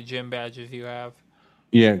amount of gym badges you have.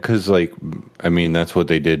 Yeah, because that's what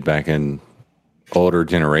they did back in older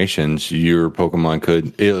generations. Your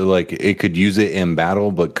Pokemon it could use it in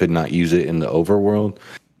battle, but could not use it in the overworld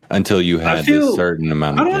until you had a certain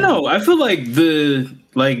amount. I don't know. I feel like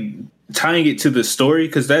tying it to the story,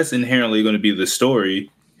 because that's inherently going to be the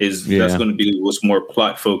story. That's going to be what's more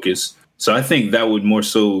plot focused. So I think that would more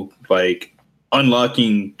so like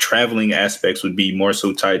unlocking traveling aspects would be more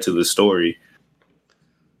so tied to the story.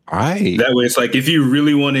 That way, it's like if you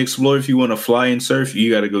really want to explore, if you want to fly and surf,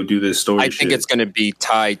 you got to go do this story. I think it's going to be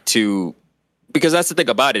tied to, because that's the thing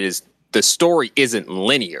about it is the story isn't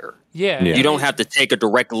linear. Yeah. You don't have to take a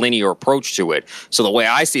direct linear approach to it. So the way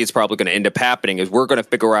I see it's probably going to end up happening is we're going to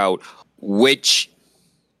figure out which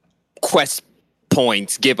quest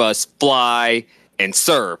points give us fly and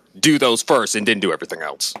surf. Do those first, and then do everything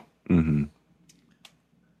else. Mm-hmm.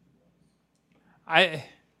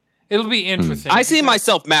 It'll be interesting. I see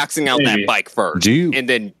myself maxing out that bike first and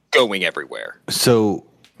then going everywhere. So,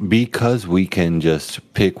 because we can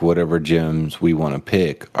just pick whatever gyms we want to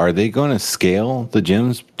pick, are they going to scale the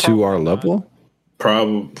gyms to our level?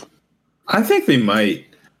 Probably. I think they might.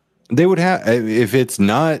 They would have, if it's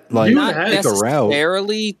not like not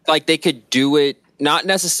necessarily, like they could do it. Not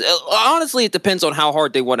necessarily. Honestly, it depends on how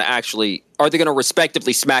hard they want to actually. Are they going to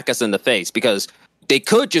respectively smack us in the face? Because they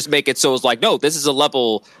could just make it so it's like, no, this is a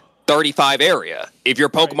level 35 area. If your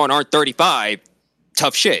Pokemon aren't 35,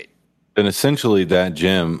 tough shit. Then essentially that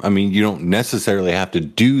gym, I mean, you don't necessarily have to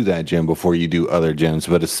do that gym before you do other gyms,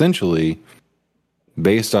 but essentially,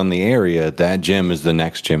 based on the area, that gym is the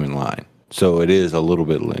next gym in line. So it is a little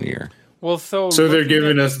bit linear. Well, so they're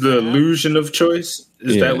giving us the illusion of choice?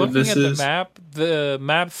 Is that what this is? The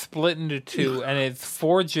map split into two, and it's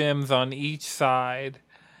 4 gyms on each side.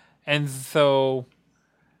 And so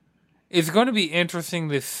it's going to be interesting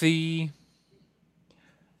to see.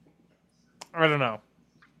 I don't know.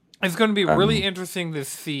 It's going to be really interesting to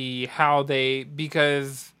see how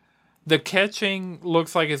because the catching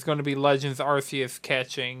looks like it's going to be Legends Arceus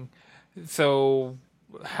catching. So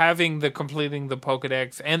having completing the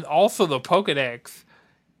Pokedex and also the Pokedex.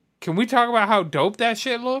 Can we talk about how dope that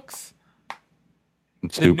shit looks?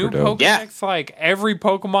 It's the super new dope. Pokedex, like every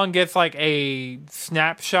Pokemon gets like a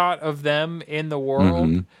snapshot of them in the world.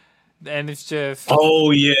 Mm-hmm. And it's just it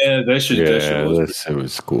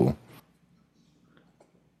was cool.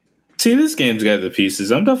 See, this game's got the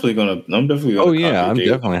pieces. I'm definitely gonna. Oh yeah, I'm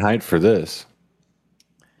definitely hyped for this.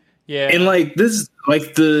 Yeah, and like this,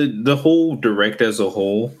 like the whole Direct as a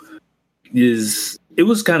whole it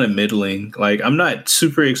was kind of middling. Like I'm not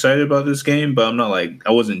super excited about this game, but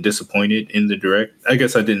I wasn't disappointed in the Direct. I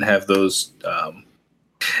guess I didn't have those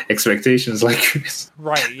expectations like Chris.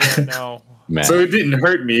 Right? Yeah, no. So it didn't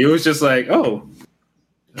hurt me. It was just like, oh,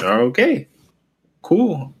 okay,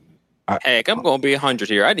 cool. Heck, I'm going to be 100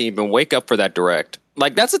 here. I didn't even wake up for that Direct.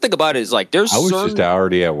 Like, that's the thing about it is, like, I was just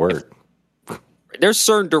already at work. There's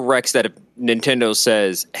certain Directs that if Nintendo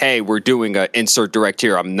says, hey, we're doing an insert Direct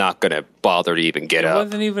here, I'm not going to bother to even get up. It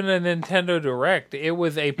wasn't even a Nintendo Direct. It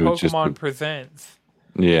was a Pokemon Presents.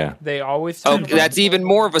 Yeah. They always that's even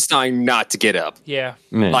more of a sign not to get up. Yeah.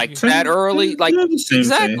 Like, that early. Like,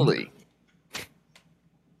 exactly.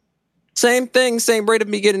 Same thing, same rate of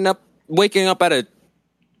me waking up at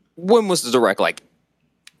when was the Direct? Like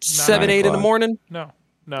 7, 8 in the morning? No.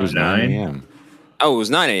 It was 9 a.m. Oh, it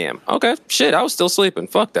was 9 a.m. Okay. Shit, I was still sleeping.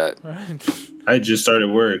 Fuck that. I just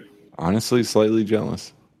started work. Honestly, slightly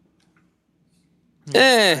jealous.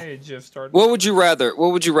 What would you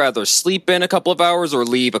rather? Sleep in a couple of hours or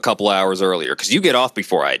leave a couple of hours earlier? Because you get off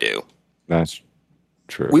before I do. That's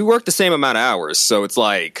true. We work the same amount of hours, so it's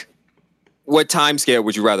like, what time scale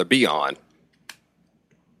would you rather be on?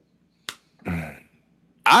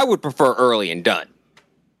 I would prefer early and done.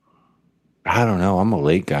 I don't know. I'm a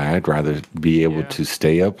late guy. I'd rather be able to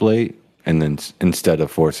stay up late and then instead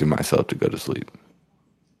of forcing myself to go to sleep.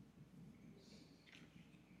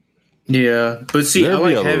 Yeah, but see, I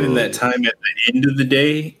like having that time at the end of the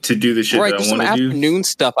day to do the shit that I want to do. Afternoon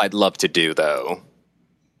stuff I'd love to do, though.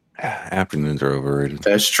 Afternoons are overrated.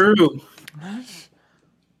 That's true.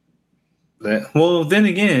 Well, then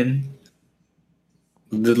again,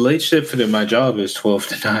 the late shift at my job is 12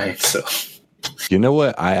 to 9, so... You know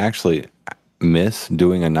what? I actually miss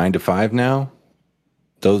doing a 9 to 5 now.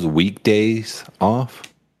 Those weekdays off,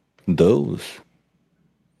 those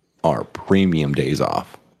are premium days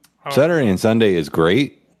off. Saturday and Sunday is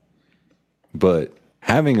great, but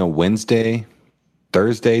having a Wednesday,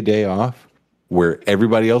 Thursday day off where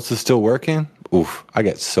everybody else is still working, I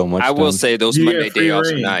get so much done. Will say those Monday day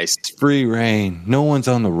offs are nice. Free reign. No one's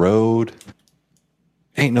on the road.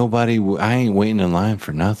 Ain't nobody. I ain't waiting in line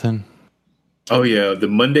for nothing. Oh yeah, the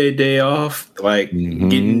Monday day off, like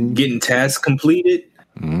getting tasks completed.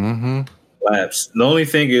 Laps. The only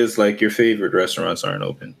thing is like your favorite restaurants aren't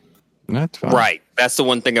open. That's fine. Right. That's the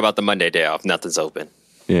one thing about the Monday day off. Nothing's open.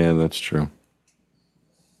 Yeah, that's true.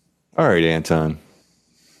 All right, Anton.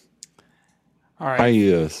 All right. How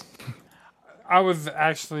you? I was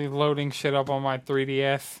actually loading shit up on my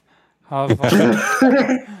 3DS. I was like,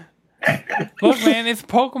 look, man, it's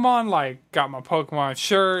Pokemon. Like, got my Pokemon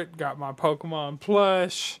shirt, got my Pokemon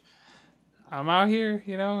plush. I'm out here,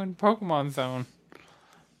 in Pokemon Zone.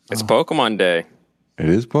 It's Pokemon Day. It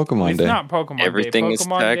is Pokemon Day. It's not Pokemon Everything Day. is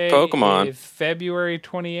Pokemon tech Day Pokemon. is February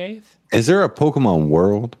 28th. Is there a Pokemon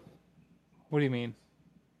World? What do you mean?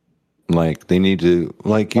 Like they need to,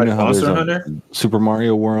 like you Like know how Monster there's Hunter? a Super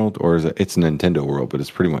Mario World, or is it's Nintendo World, but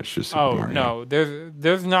it's pretty much just Super Mario. No,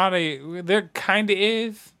 there's not there kind of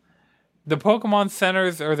is. The Pokemon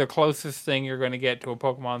centers are the closest thing you're going to get to a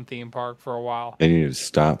Pokemon theme park for a while. They need to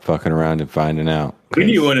stop fucking around and finding out. We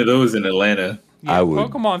need one of those in Atlanta. Yeah, I would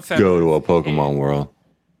Pokemon go to a Pokemon World.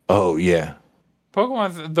 Oh yeah,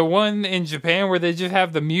 Pokemon's the one in Japan where they just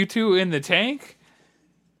have the Mewtwo in the tank.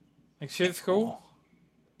 Like shit's cool.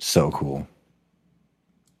 so cool.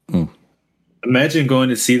 Imagine going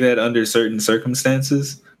to see that under certain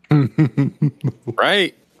circumstances.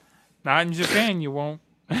 Right. Not in Japan, you won't.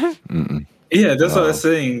 Yeah, that's what I was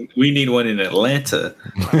saying. We need one in Atlanta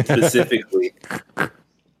specifically.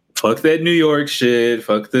 Fuck that New York shit.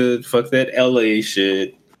 Fuck that LA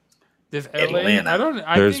shit. There's LA. Atlanta.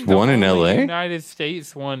 There's think the one in only LA? United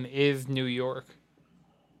States one is New York.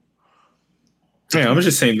 Yeah, I'm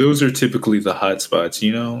just saying those are typically the hot spots,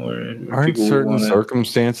 where Aren't people certain wanna...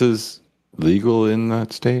 circumstances legal in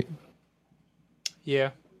that state? Yeah.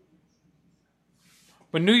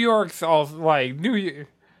 But New York's all like the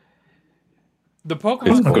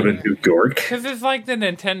Pokemon Go to New York. because it's like the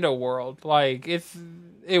Nintendo world. Like it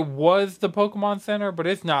was the Pokemon Center, but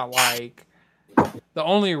it's not like the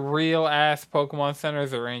only real ass Pokemon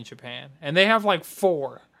centers are in Japan, and they have like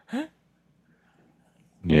 4.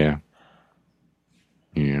 Yeah.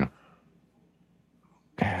 Yeah.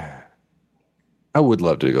 I would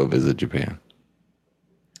love to go visit Japan.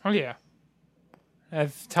 Oh yeah,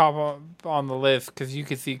 that's top on the list because you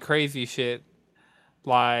could see crazy shit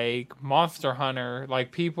like Monster Hunter,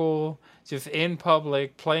 like people just in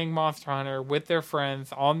public playing Monster Hunter with their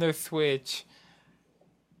friends on their Switch.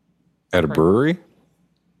 At a brewery?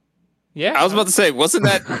 Yeah, I was about to say, wasn't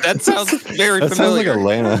that sounds very That sounds like familiar.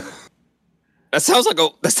 Atlanta. That sounds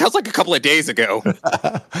like a couple of days ago.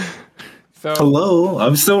 So Hello,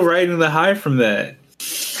 I'm still riding the high from that.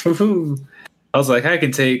 I was like, I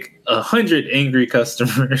can take 100 angry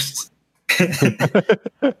customers.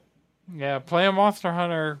 yeah, playing Monster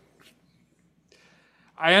Hunter.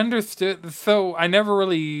 I understood. So I never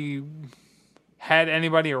really had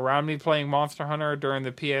anybody around me playing Monster Hunter during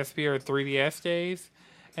the PSP or 3DS days.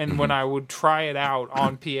 And when I would try it out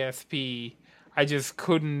on PSP, I just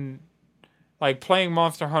couldn't. Like, playing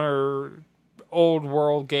Monster Hunter old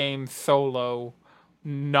world games solo,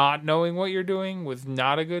 not knowing what you're doing was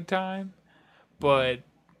not a good time. But,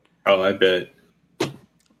 Oh, I bet.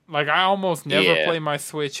 like, I almost never Yeah. play my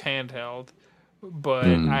Switch handheld. But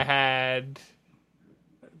I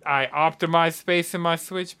optimized space in my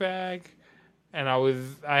Switch bag. And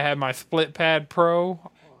I had my Split Pad Pro.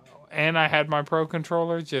 And I had my Pro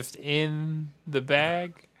controller just in the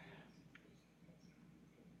bag.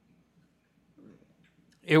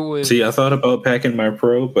 It was See, I thought about packing my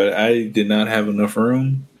Pro, but I did not have enough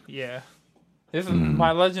room. yeah. This is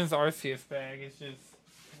my Legends Arceus bag. It's just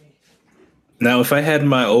Now, if I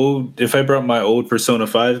brought my old Persona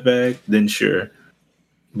 5 bag, then sure.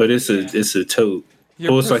 But it's a tote.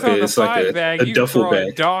 your Oh, it's like Persona it's like 5 a bag. You duffel could throw a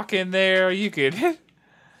bag. dock in there. You could. Yeah,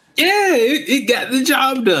 it got the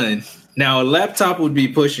job done. Now, a laptop would be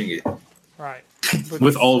pushing it Right. But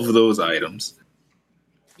with all of those items.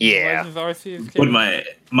 Yeah. Legends Arceus But case,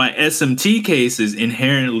 my SMT case is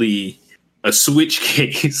inherently a Switch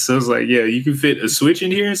case. So it's like, yeah, you can fit a Switch in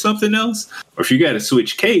here and something else. Or if you got a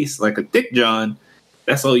Switch case, like a Thick John,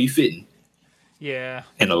 that's all you fit in. yeah.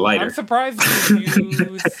 And a I'm lighter. surprised you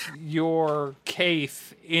use your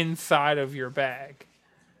case inside of your bag.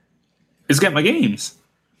 It's got my games.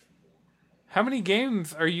 How many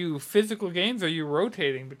physical games are you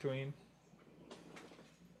rotating between?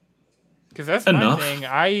 Because that's Enough. my thing.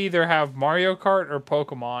 I either have Mario Kart or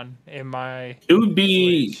Pokemon in my It would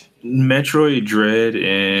be Switch. Metroid Dread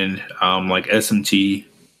and like SMT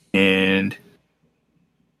and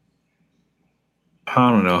I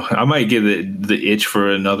don't know. I might give it the itch for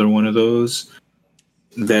another one of those.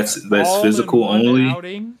 That's All in physical one only.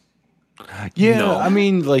 outing. Yeah, No. I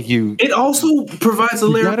mean, like It also provides a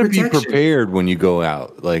you layer of gotta be protection. prepared when you go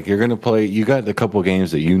out. Like you're gonna play. You got a couple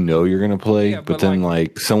games that you know you're gonna play, Yeah, but but, then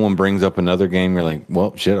like someone brings up another game, you're like,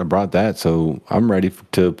 well, shit, I brought that, so I'm ready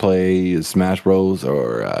to play Smash Bros.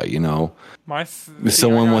 Or if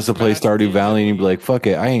someone wants to play Stardew Valley, and you'd be like, fuck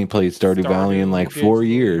it, I ain't played Stardew Valley in like 4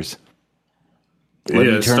 years. Let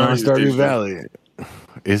me turn on Stardew Valley.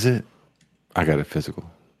 Is it? I got it physical.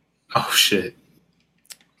 Oh shit!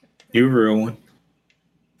 You a real one.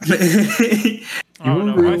 I don't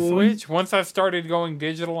know. My Switch, once I started going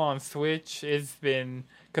digital on Switch, it's been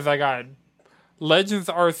because I got Legends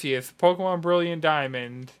Arceus, Pokemon Brilliant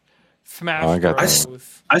Diamond, Smash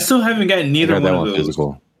Bros. I still haven't gotten neither one of those.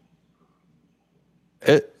 Physical.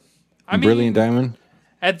 Brilliant Diamond.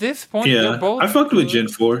 At this point, they're both. I fucked good. with Gen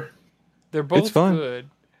 4. They're both good,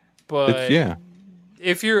 but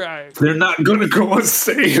if you're, they're not gonna go on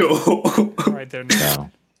sale. Right, they're not. No.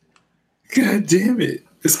 God damn it!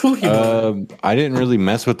 It's Pokemon. I didn't really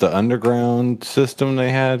mess with the underground system they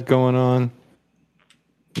had going on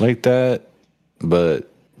like that, but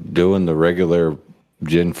doing the regular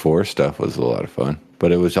Gen 4 stuff was a lot of fun.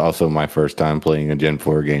 But it was also my first time playing a Gen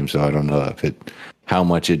 4 game, so I don't know how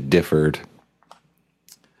much it differed.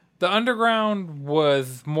 The underground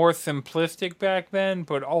was more simplistic back then,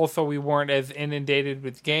 but also we weren't as inundated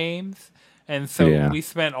with games. And so we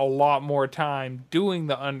spent a lot more time doing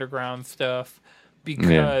the underground stuff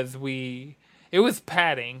because it was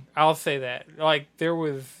padding. I'll say that. Like there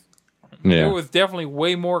was definitely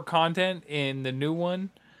way more content in the new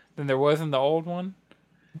one than there was in the old one.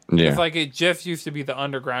 Yeah. It's like it just used to be the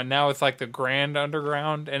underground. Now it's like the grand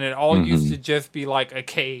underground, and it all used to just be like a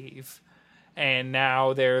cave. And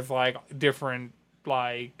now there's like different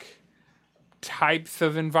like types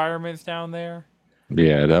of environments down there.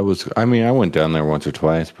 Yeah, that was. I mean, I went down there once or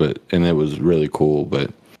twice, and it was really cool.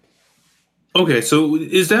 But okay, so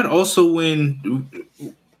is that also when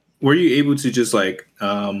were you able to just like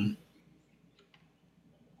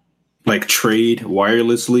trade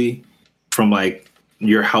wirelessly from like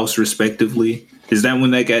your house respectively? Is that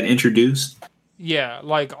when that got introduced? Yeah,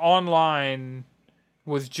 like online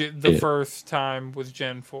was the first time was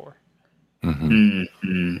Gen 4. Mm-hmm.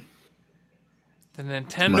 Mm-hmm. The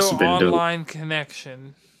Nintendo Online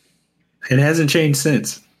connection. It hasn't changed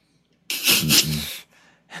since.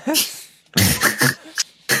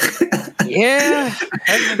 Yeah.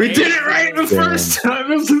 We did it right the first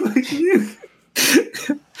time.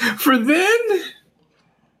 For then?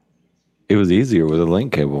 It was easier with a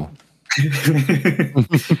link cable.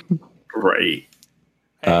 Right.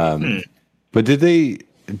 But did they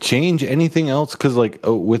change anything else? Because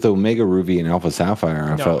with Omega Ruby and Alpha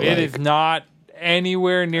Sapphire, I felt it is not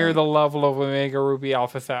anywhere near the level of Omega Ruby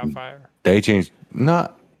Alpha Sapphire. They changed a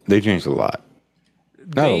lot.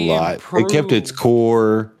 Not a lot. It kept its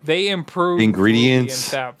core. They improved ingredients,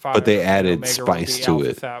 Sapphire, but they added Omega spice Ruby, to Alpha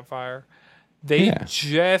it. Sapphire. They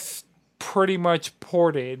just pretty much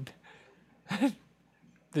ported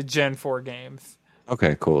the Gen 4 games.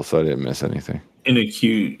 Okay, cool. So I didn't miss anything. In a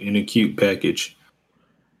cute package.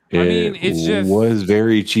 It was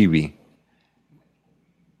very chibi.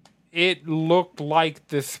 It looked like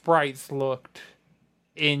the sprites looked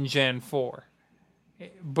in Gen 4.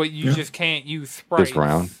 But you just can't use sprites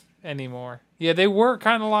anymore. Yeah, they were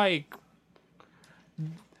kind of like...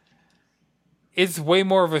 It's way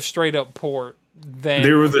more of a straight-up port than...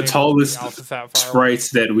 They were the tallest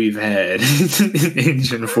sprites that we've had in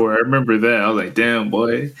Gen 4. I remember that. I was like, damn,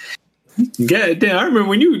 boy. God damn, I remember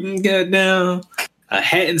when you got down a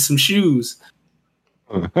hat and some shoes.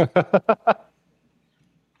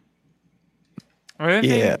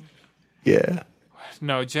 Yeah.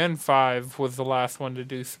 No, Gen 5 was the last one to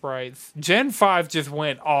do sprites. Gen 5 just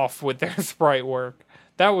went off with their sprite work.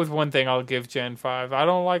 That was one thing I'll give Gen 5. I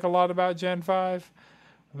don't like a lot about Gen 5,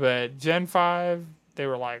 but Gen 5, they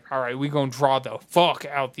were like, all right, we're going to draw the fuck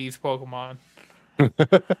out these Pokemon.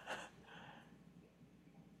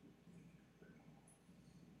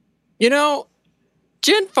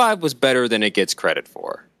 Gen 5 was better than it gets credit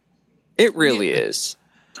for. It really is.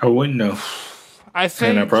 I wouldn't know. I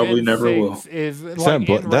think I probably never will.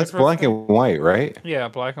 That's black and white, right? Yeah,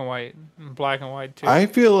 black and white. Black and white too. I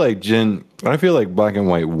feel like Black and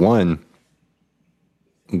White 1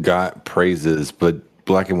 got praises, but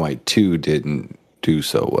Black and White 2 didn't do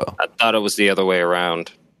so well. I thought it was the other way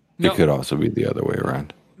around. It could also be the other way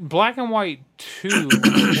around. Black and White 2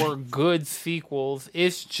 were good sequels.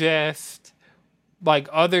 It's just like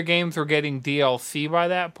other games were getting DLC by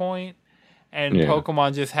that point. And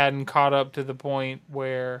Pokemon just hadn't caught up to the point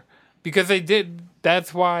where... Because they did...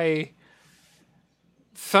 That's why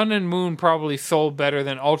Sun and Moon probably sold better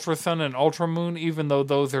than Ultra Sun and Ultra Moon, even though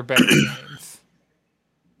those are better games.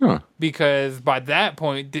 Huh. Because by that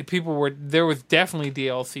point, there was definitely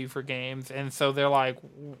DLC for games, and so they're like,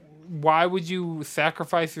 why would you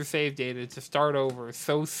sacrifice your save data to start over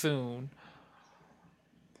so soon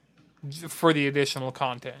for the additional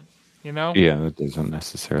content? You know? Yeah, that doesn't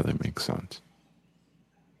necessarily make sense.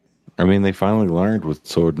 I mean, they finally learned with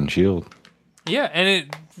Sword and Shield. Yeah,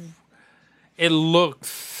 and it looks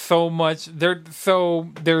so much. There's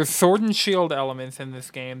Sword and Shield elements in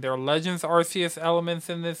this game. There are Legends Arceus elements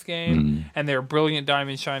in this game, and there are Brilliant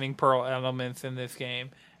Diamond Shining Pearl elements in this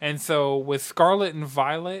game. And so with Scarlet and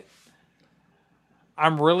Violet,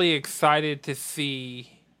 I'm really excited to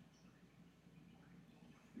see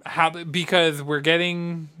because we're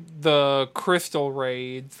getting the Crystal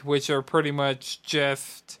raids, which are pretty much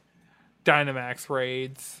just Dynamax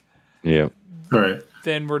raids. Yeah. Right.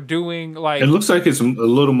 Then we're doing like... It looks like it's a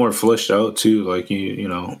little more fleshed out too. Like you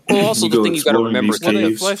know. Well, also the thing you got to remember is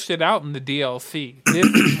they fleshed it out in the DLC. This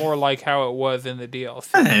is more like how it was in the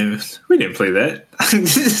DLC. We didn't play that.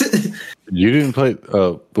 You didn't play...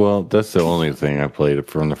 well, that's the only thing I played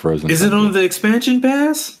from the Frozen. Is it on the expansion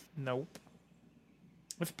pass? Nope.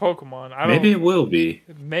 It's Pokemon. Maybe it will be.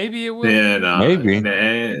 Maybe it will. Yeah, no, maybe.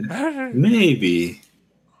 Maybe.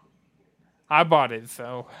 I bought it,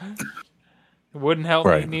 so it wouldn't help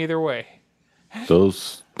me neither way.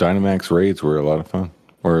 Those Dynamax raids were a lot of fun.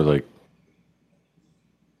 Or like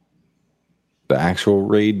the actual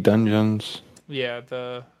raid dungeons. Yeah,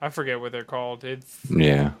 I forget what they're called.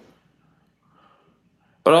 Yeah.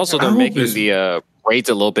 But also they're making the raids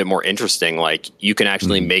a little bit more interesting. Like you can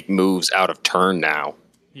actually make moves out of turn now.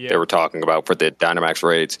 Yeah. They were talking about for the Dynamax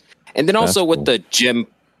raids. And then also with the gym,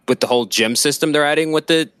 with the whole gym system they're adding with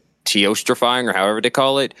the Teostrifying or however they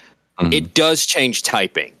call it, it does change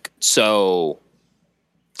typing. So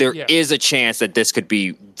there is a chance that this could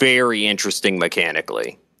be very interesting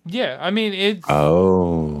mechanically. Yeah, I mean, it's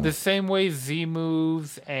the same way Z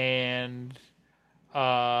moves and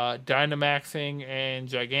Dynamaxing and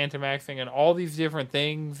Gigantamaxing and all these different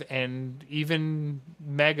things and even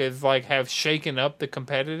Megas like have shaken up the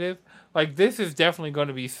competitive. Like this is definitely going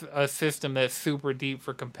to be a system that's super deep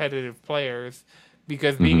for competitive players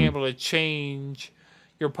because being able to change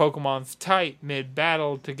your Pokemon's type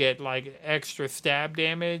mid-battle to get like extra stab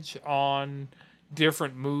damage on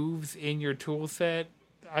different moves in your tool set,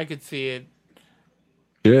 I could see it.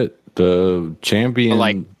 Shit, the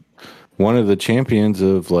champion, one of the champions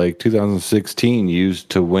of like 2016 used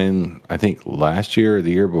to win, I think last year or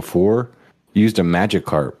the year before, used a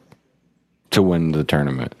Magikarp to win the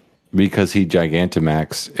tournament because he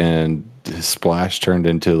Gigantamaxed and his splash turned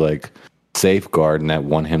into like Safeguard and that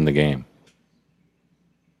won him the game.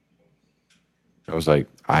 I was like,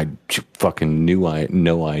 I fucking knew I had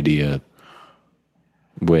no idea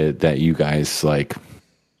that you guys like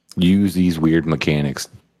use these weird mechanics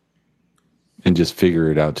and just figure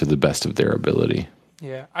it out to the best of their ability.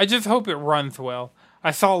 Yeah, I just hope it runs well.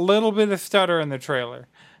 I saw a little bit of stutter in the trailer,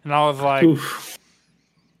 and I was like,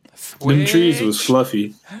 them trees was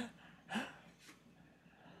fluffy.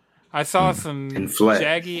 I saw some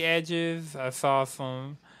jaggy edges. I saw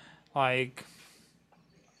some, like,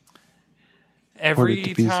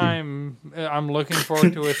 every time I'm looking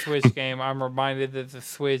forward to a Switch game, I'm reminded that the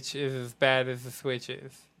Switch is as bad as the Switch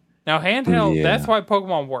is. Now, handheld, that's why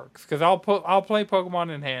Pokemon works, because I'll play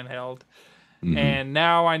Pokemon in handheld, and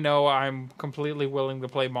now I know I'm completely willing to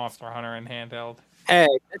play Monster Hunter in handheld. Hey,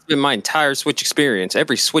 that's been my entire Switch experience.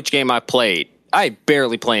 Every Switch game I played, I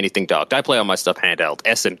barely play anything docked. I play all my stuff handheld.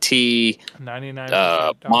 SMT,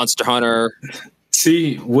 99 Monster Hunter.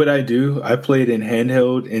 See, what I do, I play it in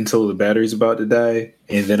handheld until the battery's about to die,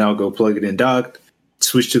 and then I'll go plug it in docked,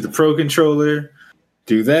 switch to the Pro Controller,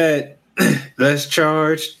 do that, that's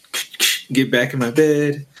charged, get back in my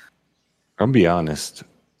bed. I'll be honest.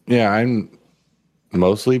 Yeah, I'm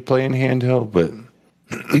mostly playing handheld, but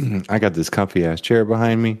I got this comfy ass chair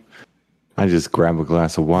behind me. I just grab a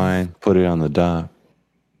glass of wine, put it on the dock,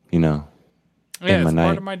 Yeah, it's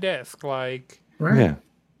part of my desk. Like, right. Yeah.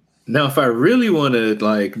 Now, if I really want to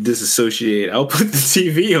like disassociate, I'll put the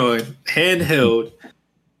TV on handheld.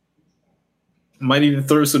 Might even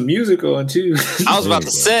throw some music on too. I was about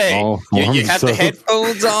to say, you have the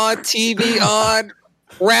headphones on, TV on,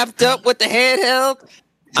 wrapped up with the handheld.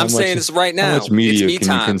 I'm saying this right now. How much media it's me can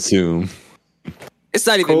time. you consume? It's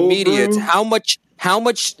not even media. It's how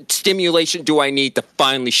much stimulation do I need to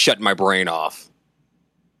finally shut my brain off?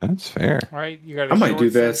 That's fair. Right? You got. I might do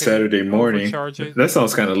that Saturday morning. That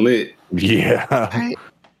sounds kind of lit. Yeah.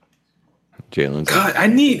 Jalen's. God, I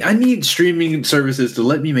need streaming services to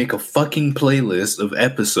let me make a fucking playlist of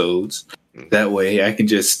episodes. That way, I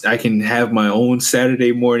can have my own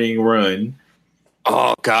Saturday morning run.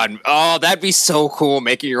 Oh God! Oh, that'd be so cool.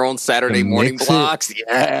 Making your own Saturday morning blocks.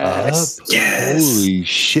 Yes. Yes. Holy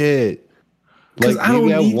shit! Because I don't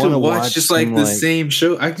need to watch just like the same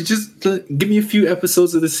show. I could just give me a few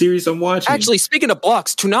episodes of the series I'm watching. Actually, speaking of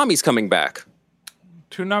blocks, Toonami's coming back.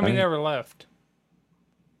 Toonami never left.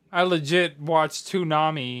 I legit watched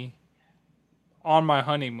Toonami on my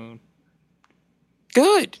honeymoon.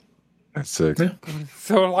 Good. That's sick. Yeah.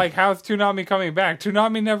 So, like, how's Toonami coming back?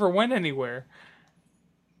 Toonami never went anywhere.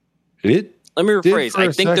 It. Let me rephrase.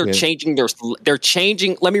 I think second. they're changing their. They're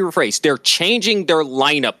changing. Let me rephrase. They're changing their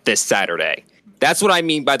lineup this Saturday. That's what I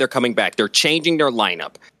mean by they're coming back. They're changing their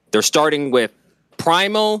lineup. They're starting with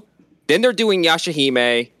Primal, then they're doing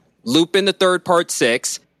Yashahime, Lupin the Third Part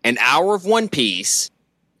 6, an hour of One Piece,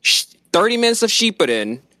 30 minutes of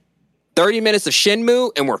Shippuden, 30 minutes of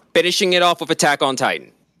Shenmue, and we're finishing it off with Attack on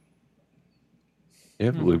Titan. You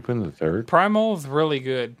have Lupin the Third. Primal is really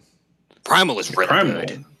good. Primal is really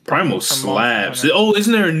good. Primal slaps. Oh,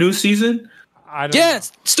 isn't there a new season? I don't know.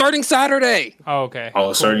 Starting Saturday. Oh, okay.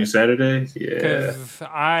 Oh, starting Saturday? Yeah. Because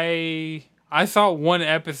I saw one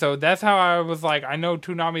episode. That's how I was like, I know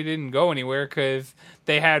Toonami didn't go anywhere because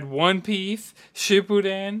they had One Piece,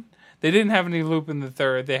 Shippuden. They didn't have any Lupin the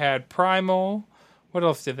Third. They had Primal. What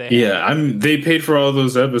else did they have? Yeah, they paid for all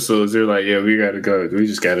those episodes. They're like, yeah, we got to go. We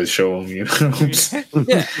just got to show them, you know?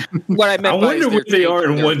 Yeah. What I meant I wonder where they are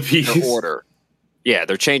in One Piece. Order. Yeah,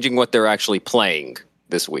 they're changing what they're actually playing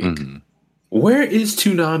this week. Mm-hmm. Where is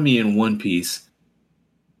Toonami in One Piece?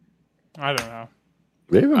 I don't know.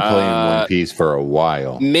 They've been playing One Piece for a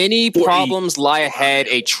while. Many problems lie ahead,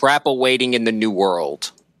 a trap awaiting in the new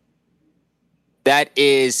world. That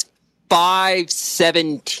is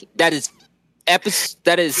 517. That is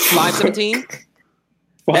 517?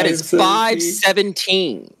 That is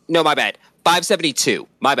 517. No, my bad. 572.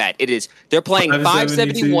 My bad. It is. They're playing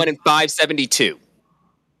 571 and 572.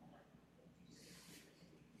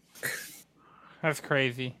 That's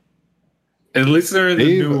crazy. At least they're in the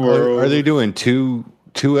new world. Are they doing two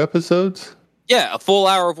episodes? Yeah, a full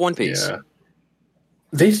hour of One Piece. Yeah.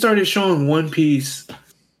 They started showing One Piece.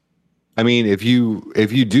 I mean, if you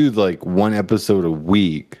do like one episode a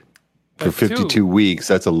week for 52 weeks,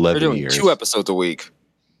 that's 11 They're doing years. 2 episodes a week.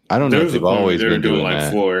 I don't know if they've always been doing like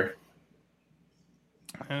that. 4.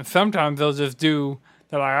 And sometimes they'll just do.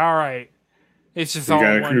 They're like, all right, it's just all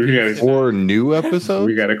One Piece. 4 new episodes.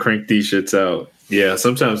 We got to crank these shits out. Yeah,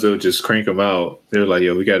 sometimes they'll just crank them out. They're like,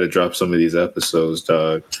 yo, we got to drop some of these episodes,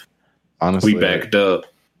 dog. Honestly, we backed up.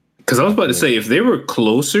 Because I was about to say, if they were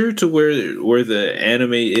closer to where the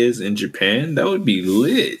anime is in Japan, that would be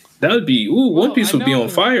lit. That would be, One Piece would be on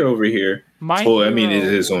fire over here. I mean, it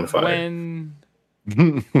is on fire. When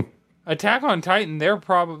Attack on Titan,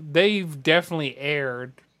 they've definitely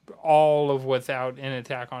aired all of what's out in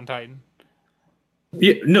Attack on Titan.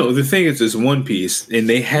 Yeah, no, the thing is, it's One Piece, and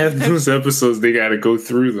they have those episodes. They got to go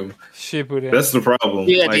through them. Shippuden. That's the problem.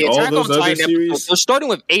 Yeah, like the all Attack those on other Titan series. episodes, they're starting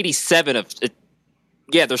with 87 of.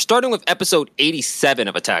 Yeah, they're starting with episode 87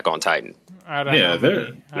 of Attack on Titan.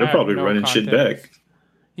 They're probably running shit back.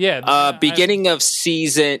 Yeah. Beginning of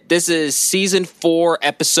season. This is season 4,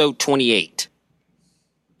 episode 28.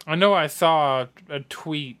 I know I saw a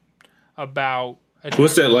tweet about.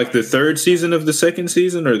 What's that, like the third season of the second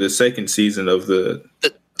season or the second season of the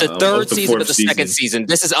third season of the season? Second season?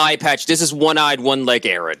 This is Eye Patch. This is One-Eyed, One-Leg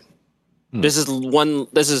Aaron. This is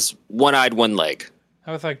One-Eyed, One Leg.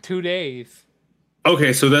 That was like 2 days.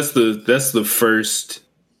 Okay, so that's the first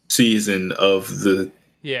season of the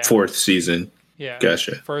fourth season. Yeah.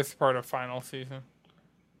 Gotcha. First part of final season.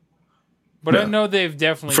 But I know they've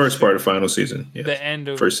definitely first part of final season. Yeah. The end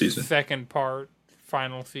of first season. Second part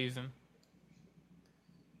final season.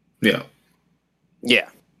 Yeah. Yeah.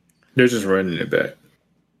 They're just running it back.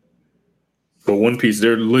 But One Piece,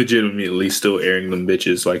 they're legitimately still airing them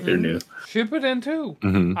bitches like they're new. Shippuden too.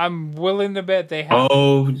 Mm-hmm. I'm willing to bet they have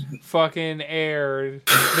fucking aired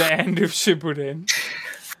the end of Shippuden.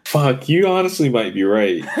 Fuck, you honestly might be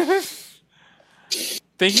right.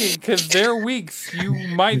 Thinking because their weeks, you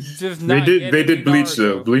might just not. They did Bleach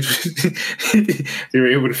though. Bleach. They were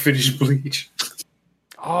able to finish Bleach.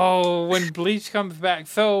 Oh, when Bleach comes back,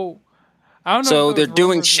 so I don't know. So they're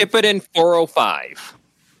doing Shippuden 405.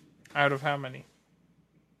 Out of how many?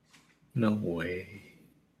 No way.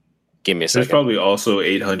 Give me a second. There's probably also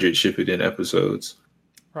 800 Shippuden episodes.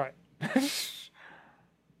 Right.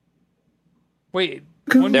 Wait.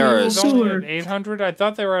 There is only at 800. I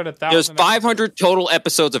thought they were at 1,000. There's 500 total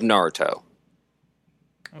episodes of Naruto.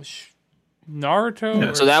 Naruto.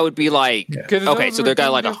 Yeah. So that would be like okay. So they're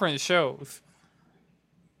got like different shows.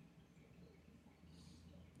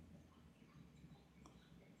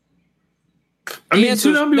 I mean,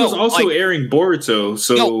 Toonami was also airing Boruto,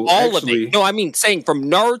 so no, all of it. No, I mean saying from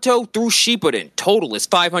Naruto through Shippuden, total is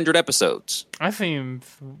 500 episodes. I seem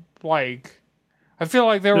like I feel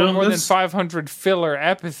like there were more than 500 filler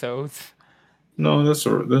episodes. No, that's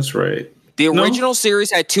right. The original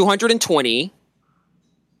series had 220.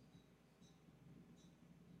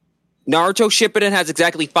 Naruto Shippuden has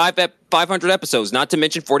exactly 500 episodes. Not to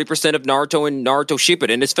mention 40% of Naruto and Naruto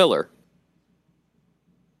Shippuden is filler.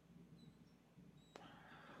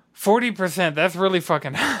 40%, that's really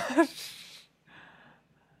fucking high.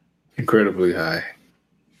 Incredibly high.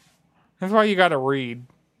 That's why you gotta read.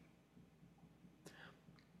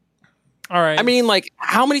 All right. I mean, like,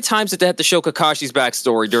 how many times did they have to show Kakashi's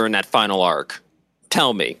backstory during that final arc?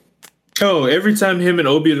 Tell me. Oh, every time him and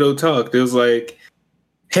Obito talked, it was like,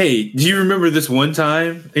 hey, do you remember this one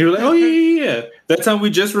time? And you're like, oh, yeah. That time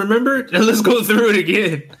we just remembered? Now let's go through it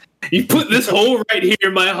again. You put this hole right here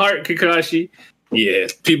in my heart, Kakashi. Yeah,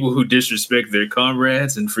 people who disrespect their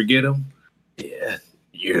comrades and forget them. Yeah,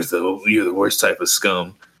 you're the worst type of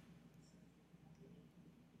scum.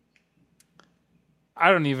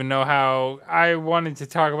 I don't even know how I wanted to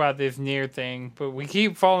talk about this Nier thing, but we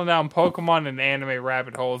keep falling down Pokemon and anime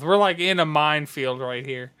rabbit holes. We're like in a minefield right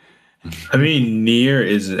here. I mean, Nier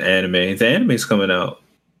is an anime. The anime's coming out.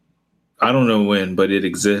 I don't know when, but it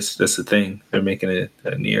exists. That's the thing. They're making it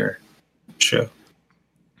a Nier show.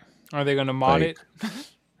 Are they going to mod it?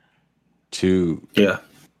 Yeah.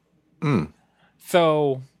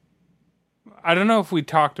 So, I don't know if we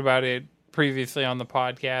talked about it previously on the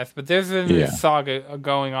podcast, but there's been this saga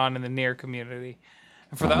going on in the Nier community.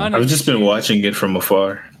 And for the I've just been watching it from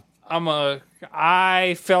afar.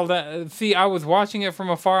 I felt that. See, I was watching it from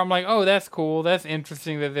afar. I'm like, oh, that's cool. That's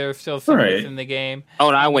interesting that there's still something in the game. Oh,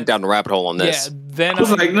 and I went down the rabbit hole on this. Yeah, then I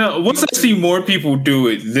was like, no. Once I see more people do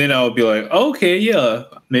it, then I'll be like, okay, yeah,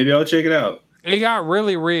 maybe I'll check it out. It got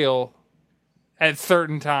really real at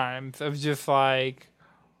certain times of just like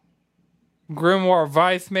Grimoire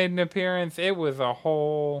Vice made an appearance. It was a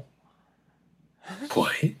whole.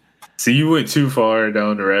 Boy, see, you went too far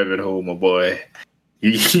down the rabbit hole, my boy.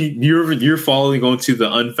 You're falling onto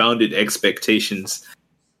the unfounded expectations.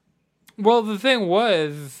 Well, the thing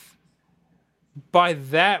was, by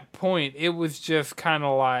that point, it was just kind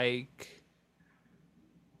of like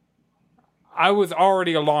I was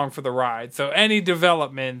already along for the ride. So any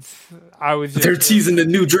developments, I was just... They're teasing the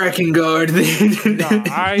new Drakengard. No,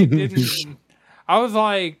 I didn't... I was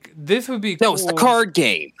like, this would be cool. No, it's the card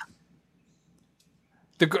game.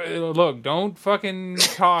 Look, don't fucking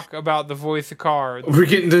talk about the voice of cards. We're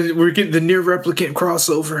getting the Nier Replicant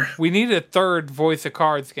crossover. We need a third voice of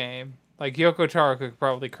cards game. Like Yoko Taro could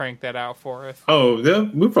probably crank that out for us. Oh, yeah,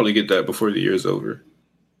 we'll probably get that before the year's over.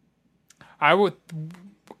 I would,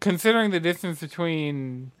 considering the distance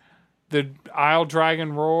between the Isle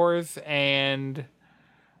Dragon Roars and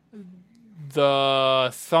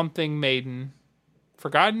the something Maiden,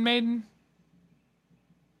 Forgotten Maiden,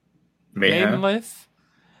 Maidenless.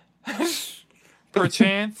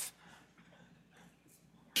 Perchance.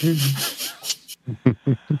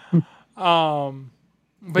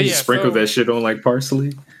 But you sprinkle that shit on like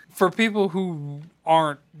parsley. For people who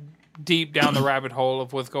aren't deep down the rabbit hole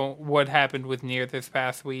of what happened with Nier this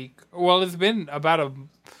past week. Well, it's been about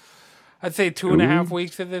I'd say 2.5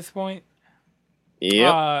 weeks at this point.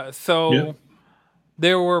 Yeah.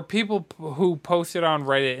 There were people who posted on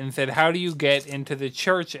Reddit and said, "How do you get into the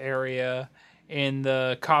church area in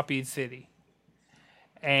the copied city?"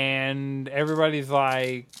 And everybody's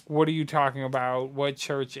like, what are you talking about? What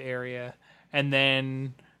church area? And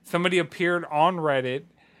then somebody appeared on Reddit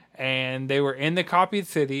and they were in the copied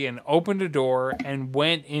city and opened a door and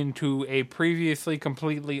went into a previously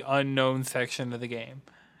completely unknown section of the game.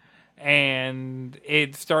 And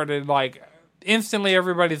it started like instantly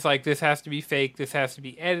everybody's like, this has to be fake. This has to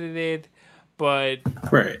be edited. But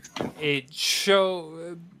it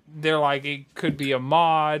showed... They're like, it could be a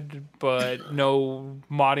mod, but no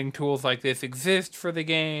modding tools like this exist for the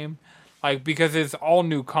game. Like, because it's all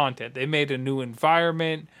new content. They made a new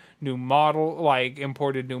environment, new model, like,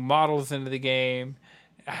 imported new models into the game.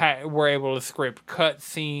 Were able to script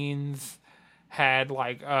cutscenes. Had,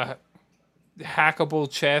 like, a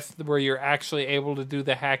hackable chest where you're actually able to do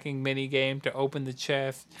the hacking minigame to open the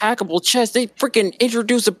chest. Hackable chest? They freaking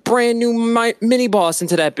introduced a brand new mini-boss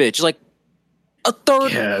into that bitch. Like, a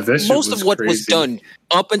third, most of what was done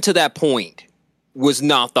up until that point was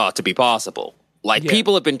not thought to be possible. Like,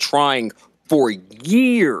 people have been trying for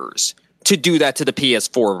years to do that to the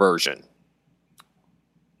PS4 version.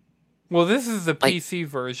 Well, this is the PC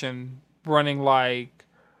version running like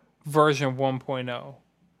version 1.0.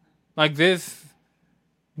 Like this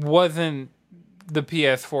wasn't the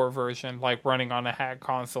PS4 version, like running on a hack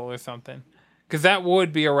console or something. Because that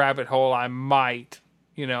would be a rabbit hole I might,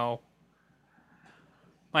 I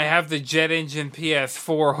have the Jet Engine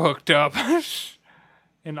PS4 hooked up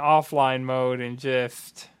in offline mode and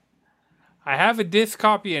just... I have a disc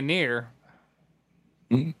copy of Nier.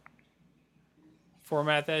 Mm-hmm.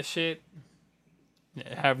 Format that shit.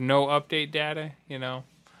 Have no update data,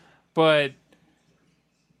 But,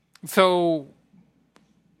 so...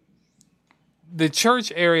 The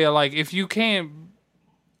church area, like, if you can't...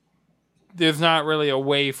 There's not really a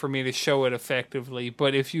way for me to show it effectively,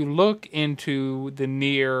 but if you look into the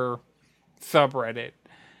Nier subreddit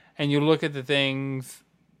and you look at the things,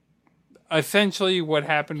 essentially what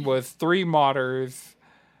happened was 3 modders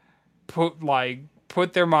put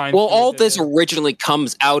their minds... Well, all this originally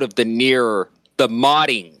comes out of the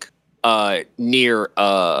modding Nier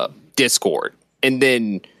Discord, and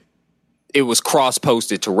then it was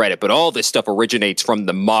cross-posted to Reddit, but all this stuff originates from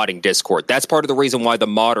the modding Discord. That's part of the reason why the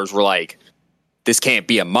modders were like, this can't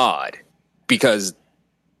be a mod, because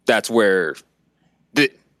that's where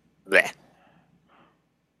it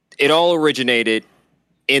all originated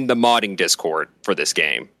in the modding Discord for this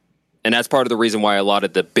game. And that's part of the reason why a lot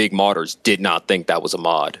of the big modders did not think that was a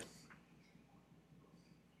mod.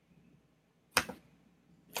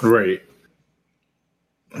 Right.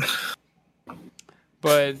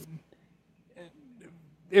 But...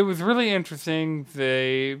 It was really interesting.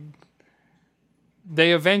 They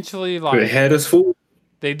eventually They had us fooled.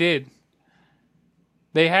 They did.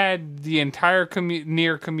 They had the entire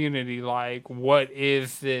Nier community like, what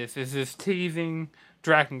is this? Is this teasing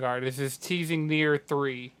Drakengard? Is this teasing Nier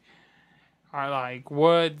 3? Are like,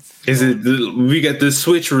 what's... Is it... we got the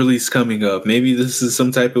Switch release coming up. Maybe this is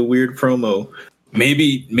some type of weird promo.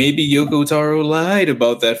 Maybe Yoko Taro lied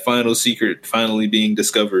about that final secret finally being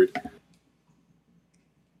discovered.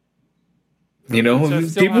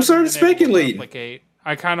 People started speculating.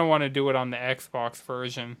 I kind of want to do it on the Xbox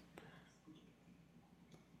version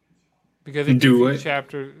because it do it.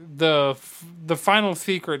 Chapter the final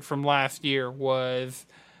secret from last year was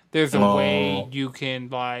there's a way you can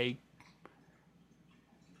like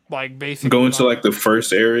basically go into like the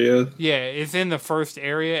first area. Yeah, it's in the first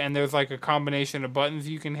area, and there's like a combination of buttons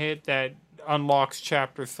you can hit that unlocks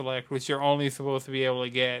chapter select, which you're only supposed to be able to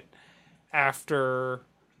get after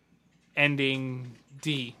ending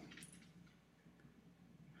D.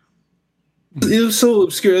 It was so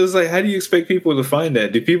obscure. It was like, how do you expect people to find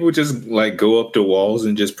that? Do people just like go up to walls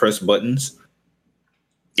and just press buttons?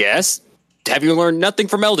 Yes. Have you learned nothing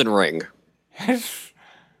from Elden Ring?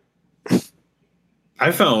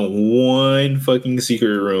 I found one fucking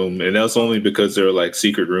secret room, and that's only because they're like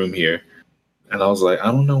secret room here. And I was like,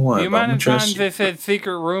 I don't know why. The amount of times they said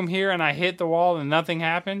secret room here and I hit the wall and nothing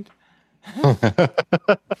happened.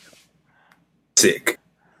 Sick.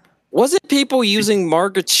 Was it people using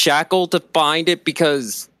Margaret's Shackle to find it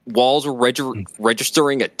because walls were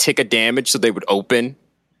registering a tick of damage so they would open?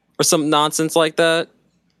 Or some nonsense like that?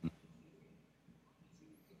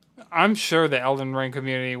 I'm sure the Elden Ring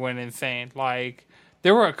community went insane. Like,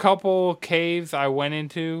 there were a couple caves I went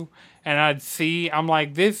into, and I'm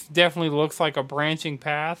like, this definitely looks like a branching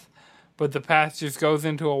path, but the path just goes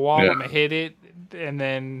into a wall. I'm going to hit it, and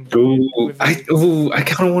then... I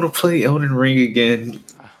kind of want to play Elden Ring again.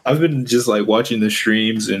 I've been just like watching the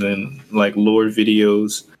streams and then like lore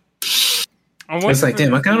videos. It's like,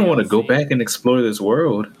 damn, I kind of want to go back and explore this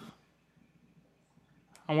world.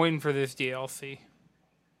 I'm waiting for this DLC.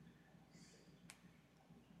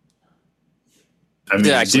 I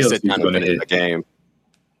mean, actually sit down and finish the game.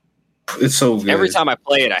 It's so good. Every time I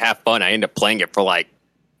play it, I have fun. I end up playing it for like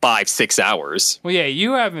 5-6 hours. Well, yeah,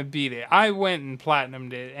 you haven't beat it. I went and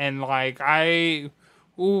platinumed it, and like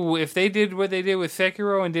if they did what they did with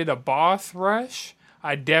Sekiro and did a boss rush,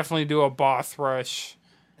 I'd definitely do a boss rush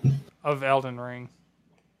of Elden Ring.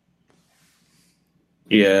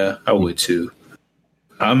 Yeah, I would too.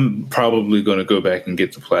 I'm probably going to go back and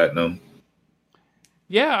get the platinum.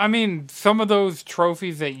 Yeah, I mean, some of those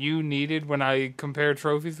trophies that you needed when I compared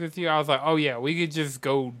trophies with you, I was like, oh yeah, we could just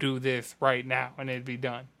go do this right now and it'd be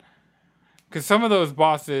done. Because some of those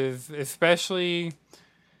bosses, especially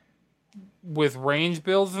with range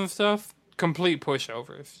builds and stuff, complete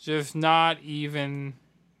pushovers. Just not even...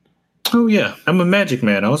 Oh yeah, I'm a magic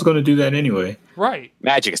man. I was going to do that anyway. Right.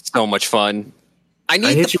 Magic is so much fun. I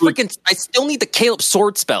still need the Caleb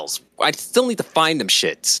sword spells. I still need to find them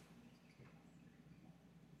shits.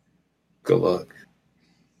 Good luck.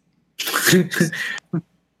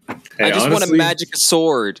 I just want to magic a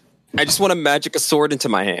sword I just want to magic a sword into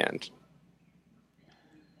my hand.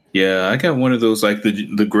 Yeah, I got one of those, like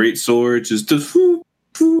the great swords, is the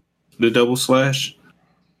double slash.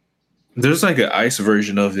 There's like an ice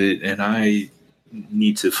version of it, and I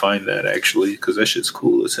need to find that actually because that shit's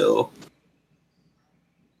cool as hell.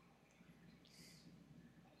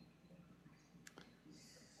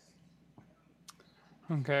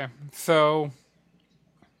 Okay, so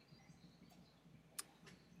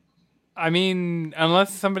I mean,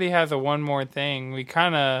 unless somebody has a one more thing, we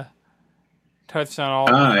kind of touched on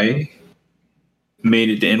all. I made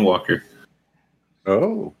it to Endwalker.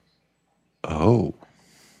 Oh. Oh.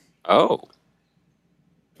 Oh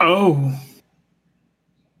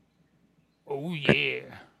yeah.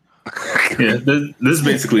 Yeah, this is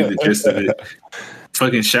basically the gist of it.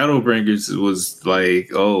 Fucking Shadowbringers was like,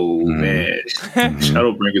 oh man,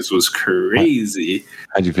 Shadowbringers was crazy.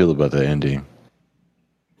 How'd you feel about the ending?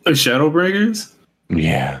 Shadowbringers?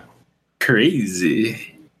 Yeah.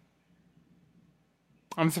 Crazy.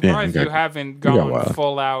 I'm surprised you haven't gone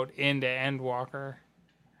full out into Endwalker.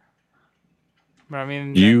 But I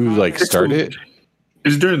mean, you like started?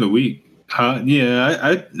 It's during the week. Yeah,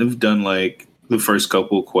 I've done like the first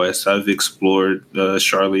couple quests. I've explored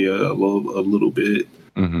Charlia a little bit.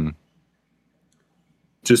 Mm-hmm.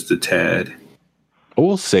 Just a tad. I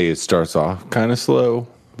will say it starts off kind of slow,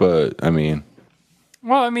 but I mean...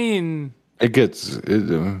 Well, I mean... It gets...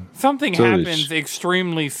 something happens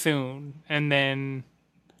extremely soon, and then...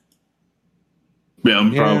 Yeah,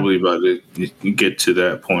 I'm probably about to get to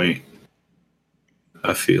that point.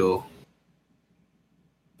 I feel...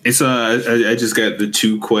 It's I just got the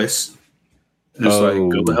 2 quests. It's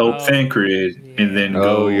like go help Thancred, and then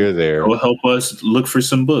go. You're there. Go help us look for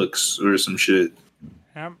some books or some shit.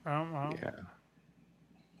 Yep. Yeah.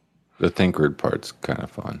 The Thancred part's kind of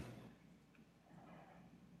fun.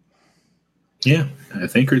 Yeah, I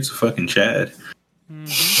think it's a fucking Chad.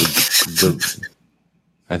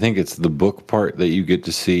 I think it's the book part that you get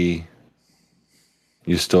to see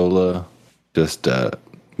Yustola just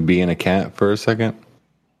being a cat for a second.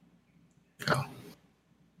 Oh.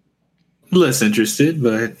 Less interested,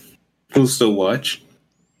 but we'll still watch.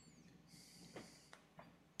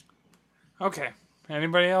 Okay.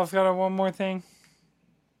 Anybody else got one more thing?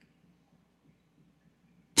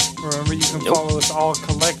 Remember, you can follow us all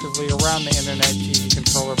collectively around the internet,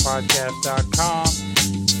 tvcontrollerpodcast.com.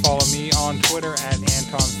 Follow me on Twitter at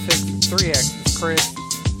Anton6, 3X is Chris.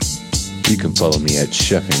 You can follow me at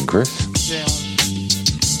Chefing Chris.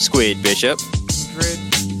 Jalen. Squid Bishop. Madrid.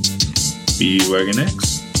 B-Wagon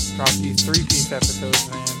X. Drop these 3-piece episodes,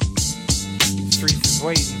 man. The streets is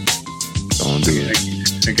waiting. Don't do it.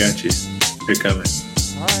 I got you. They're coming.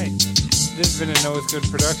 Alright. This has been a Noah's Good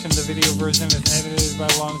production. The video version is edited by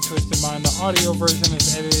Long Twisted Mind. The audio version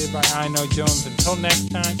is edited by I Know Jones. Until next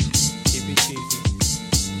time, keep it cheap.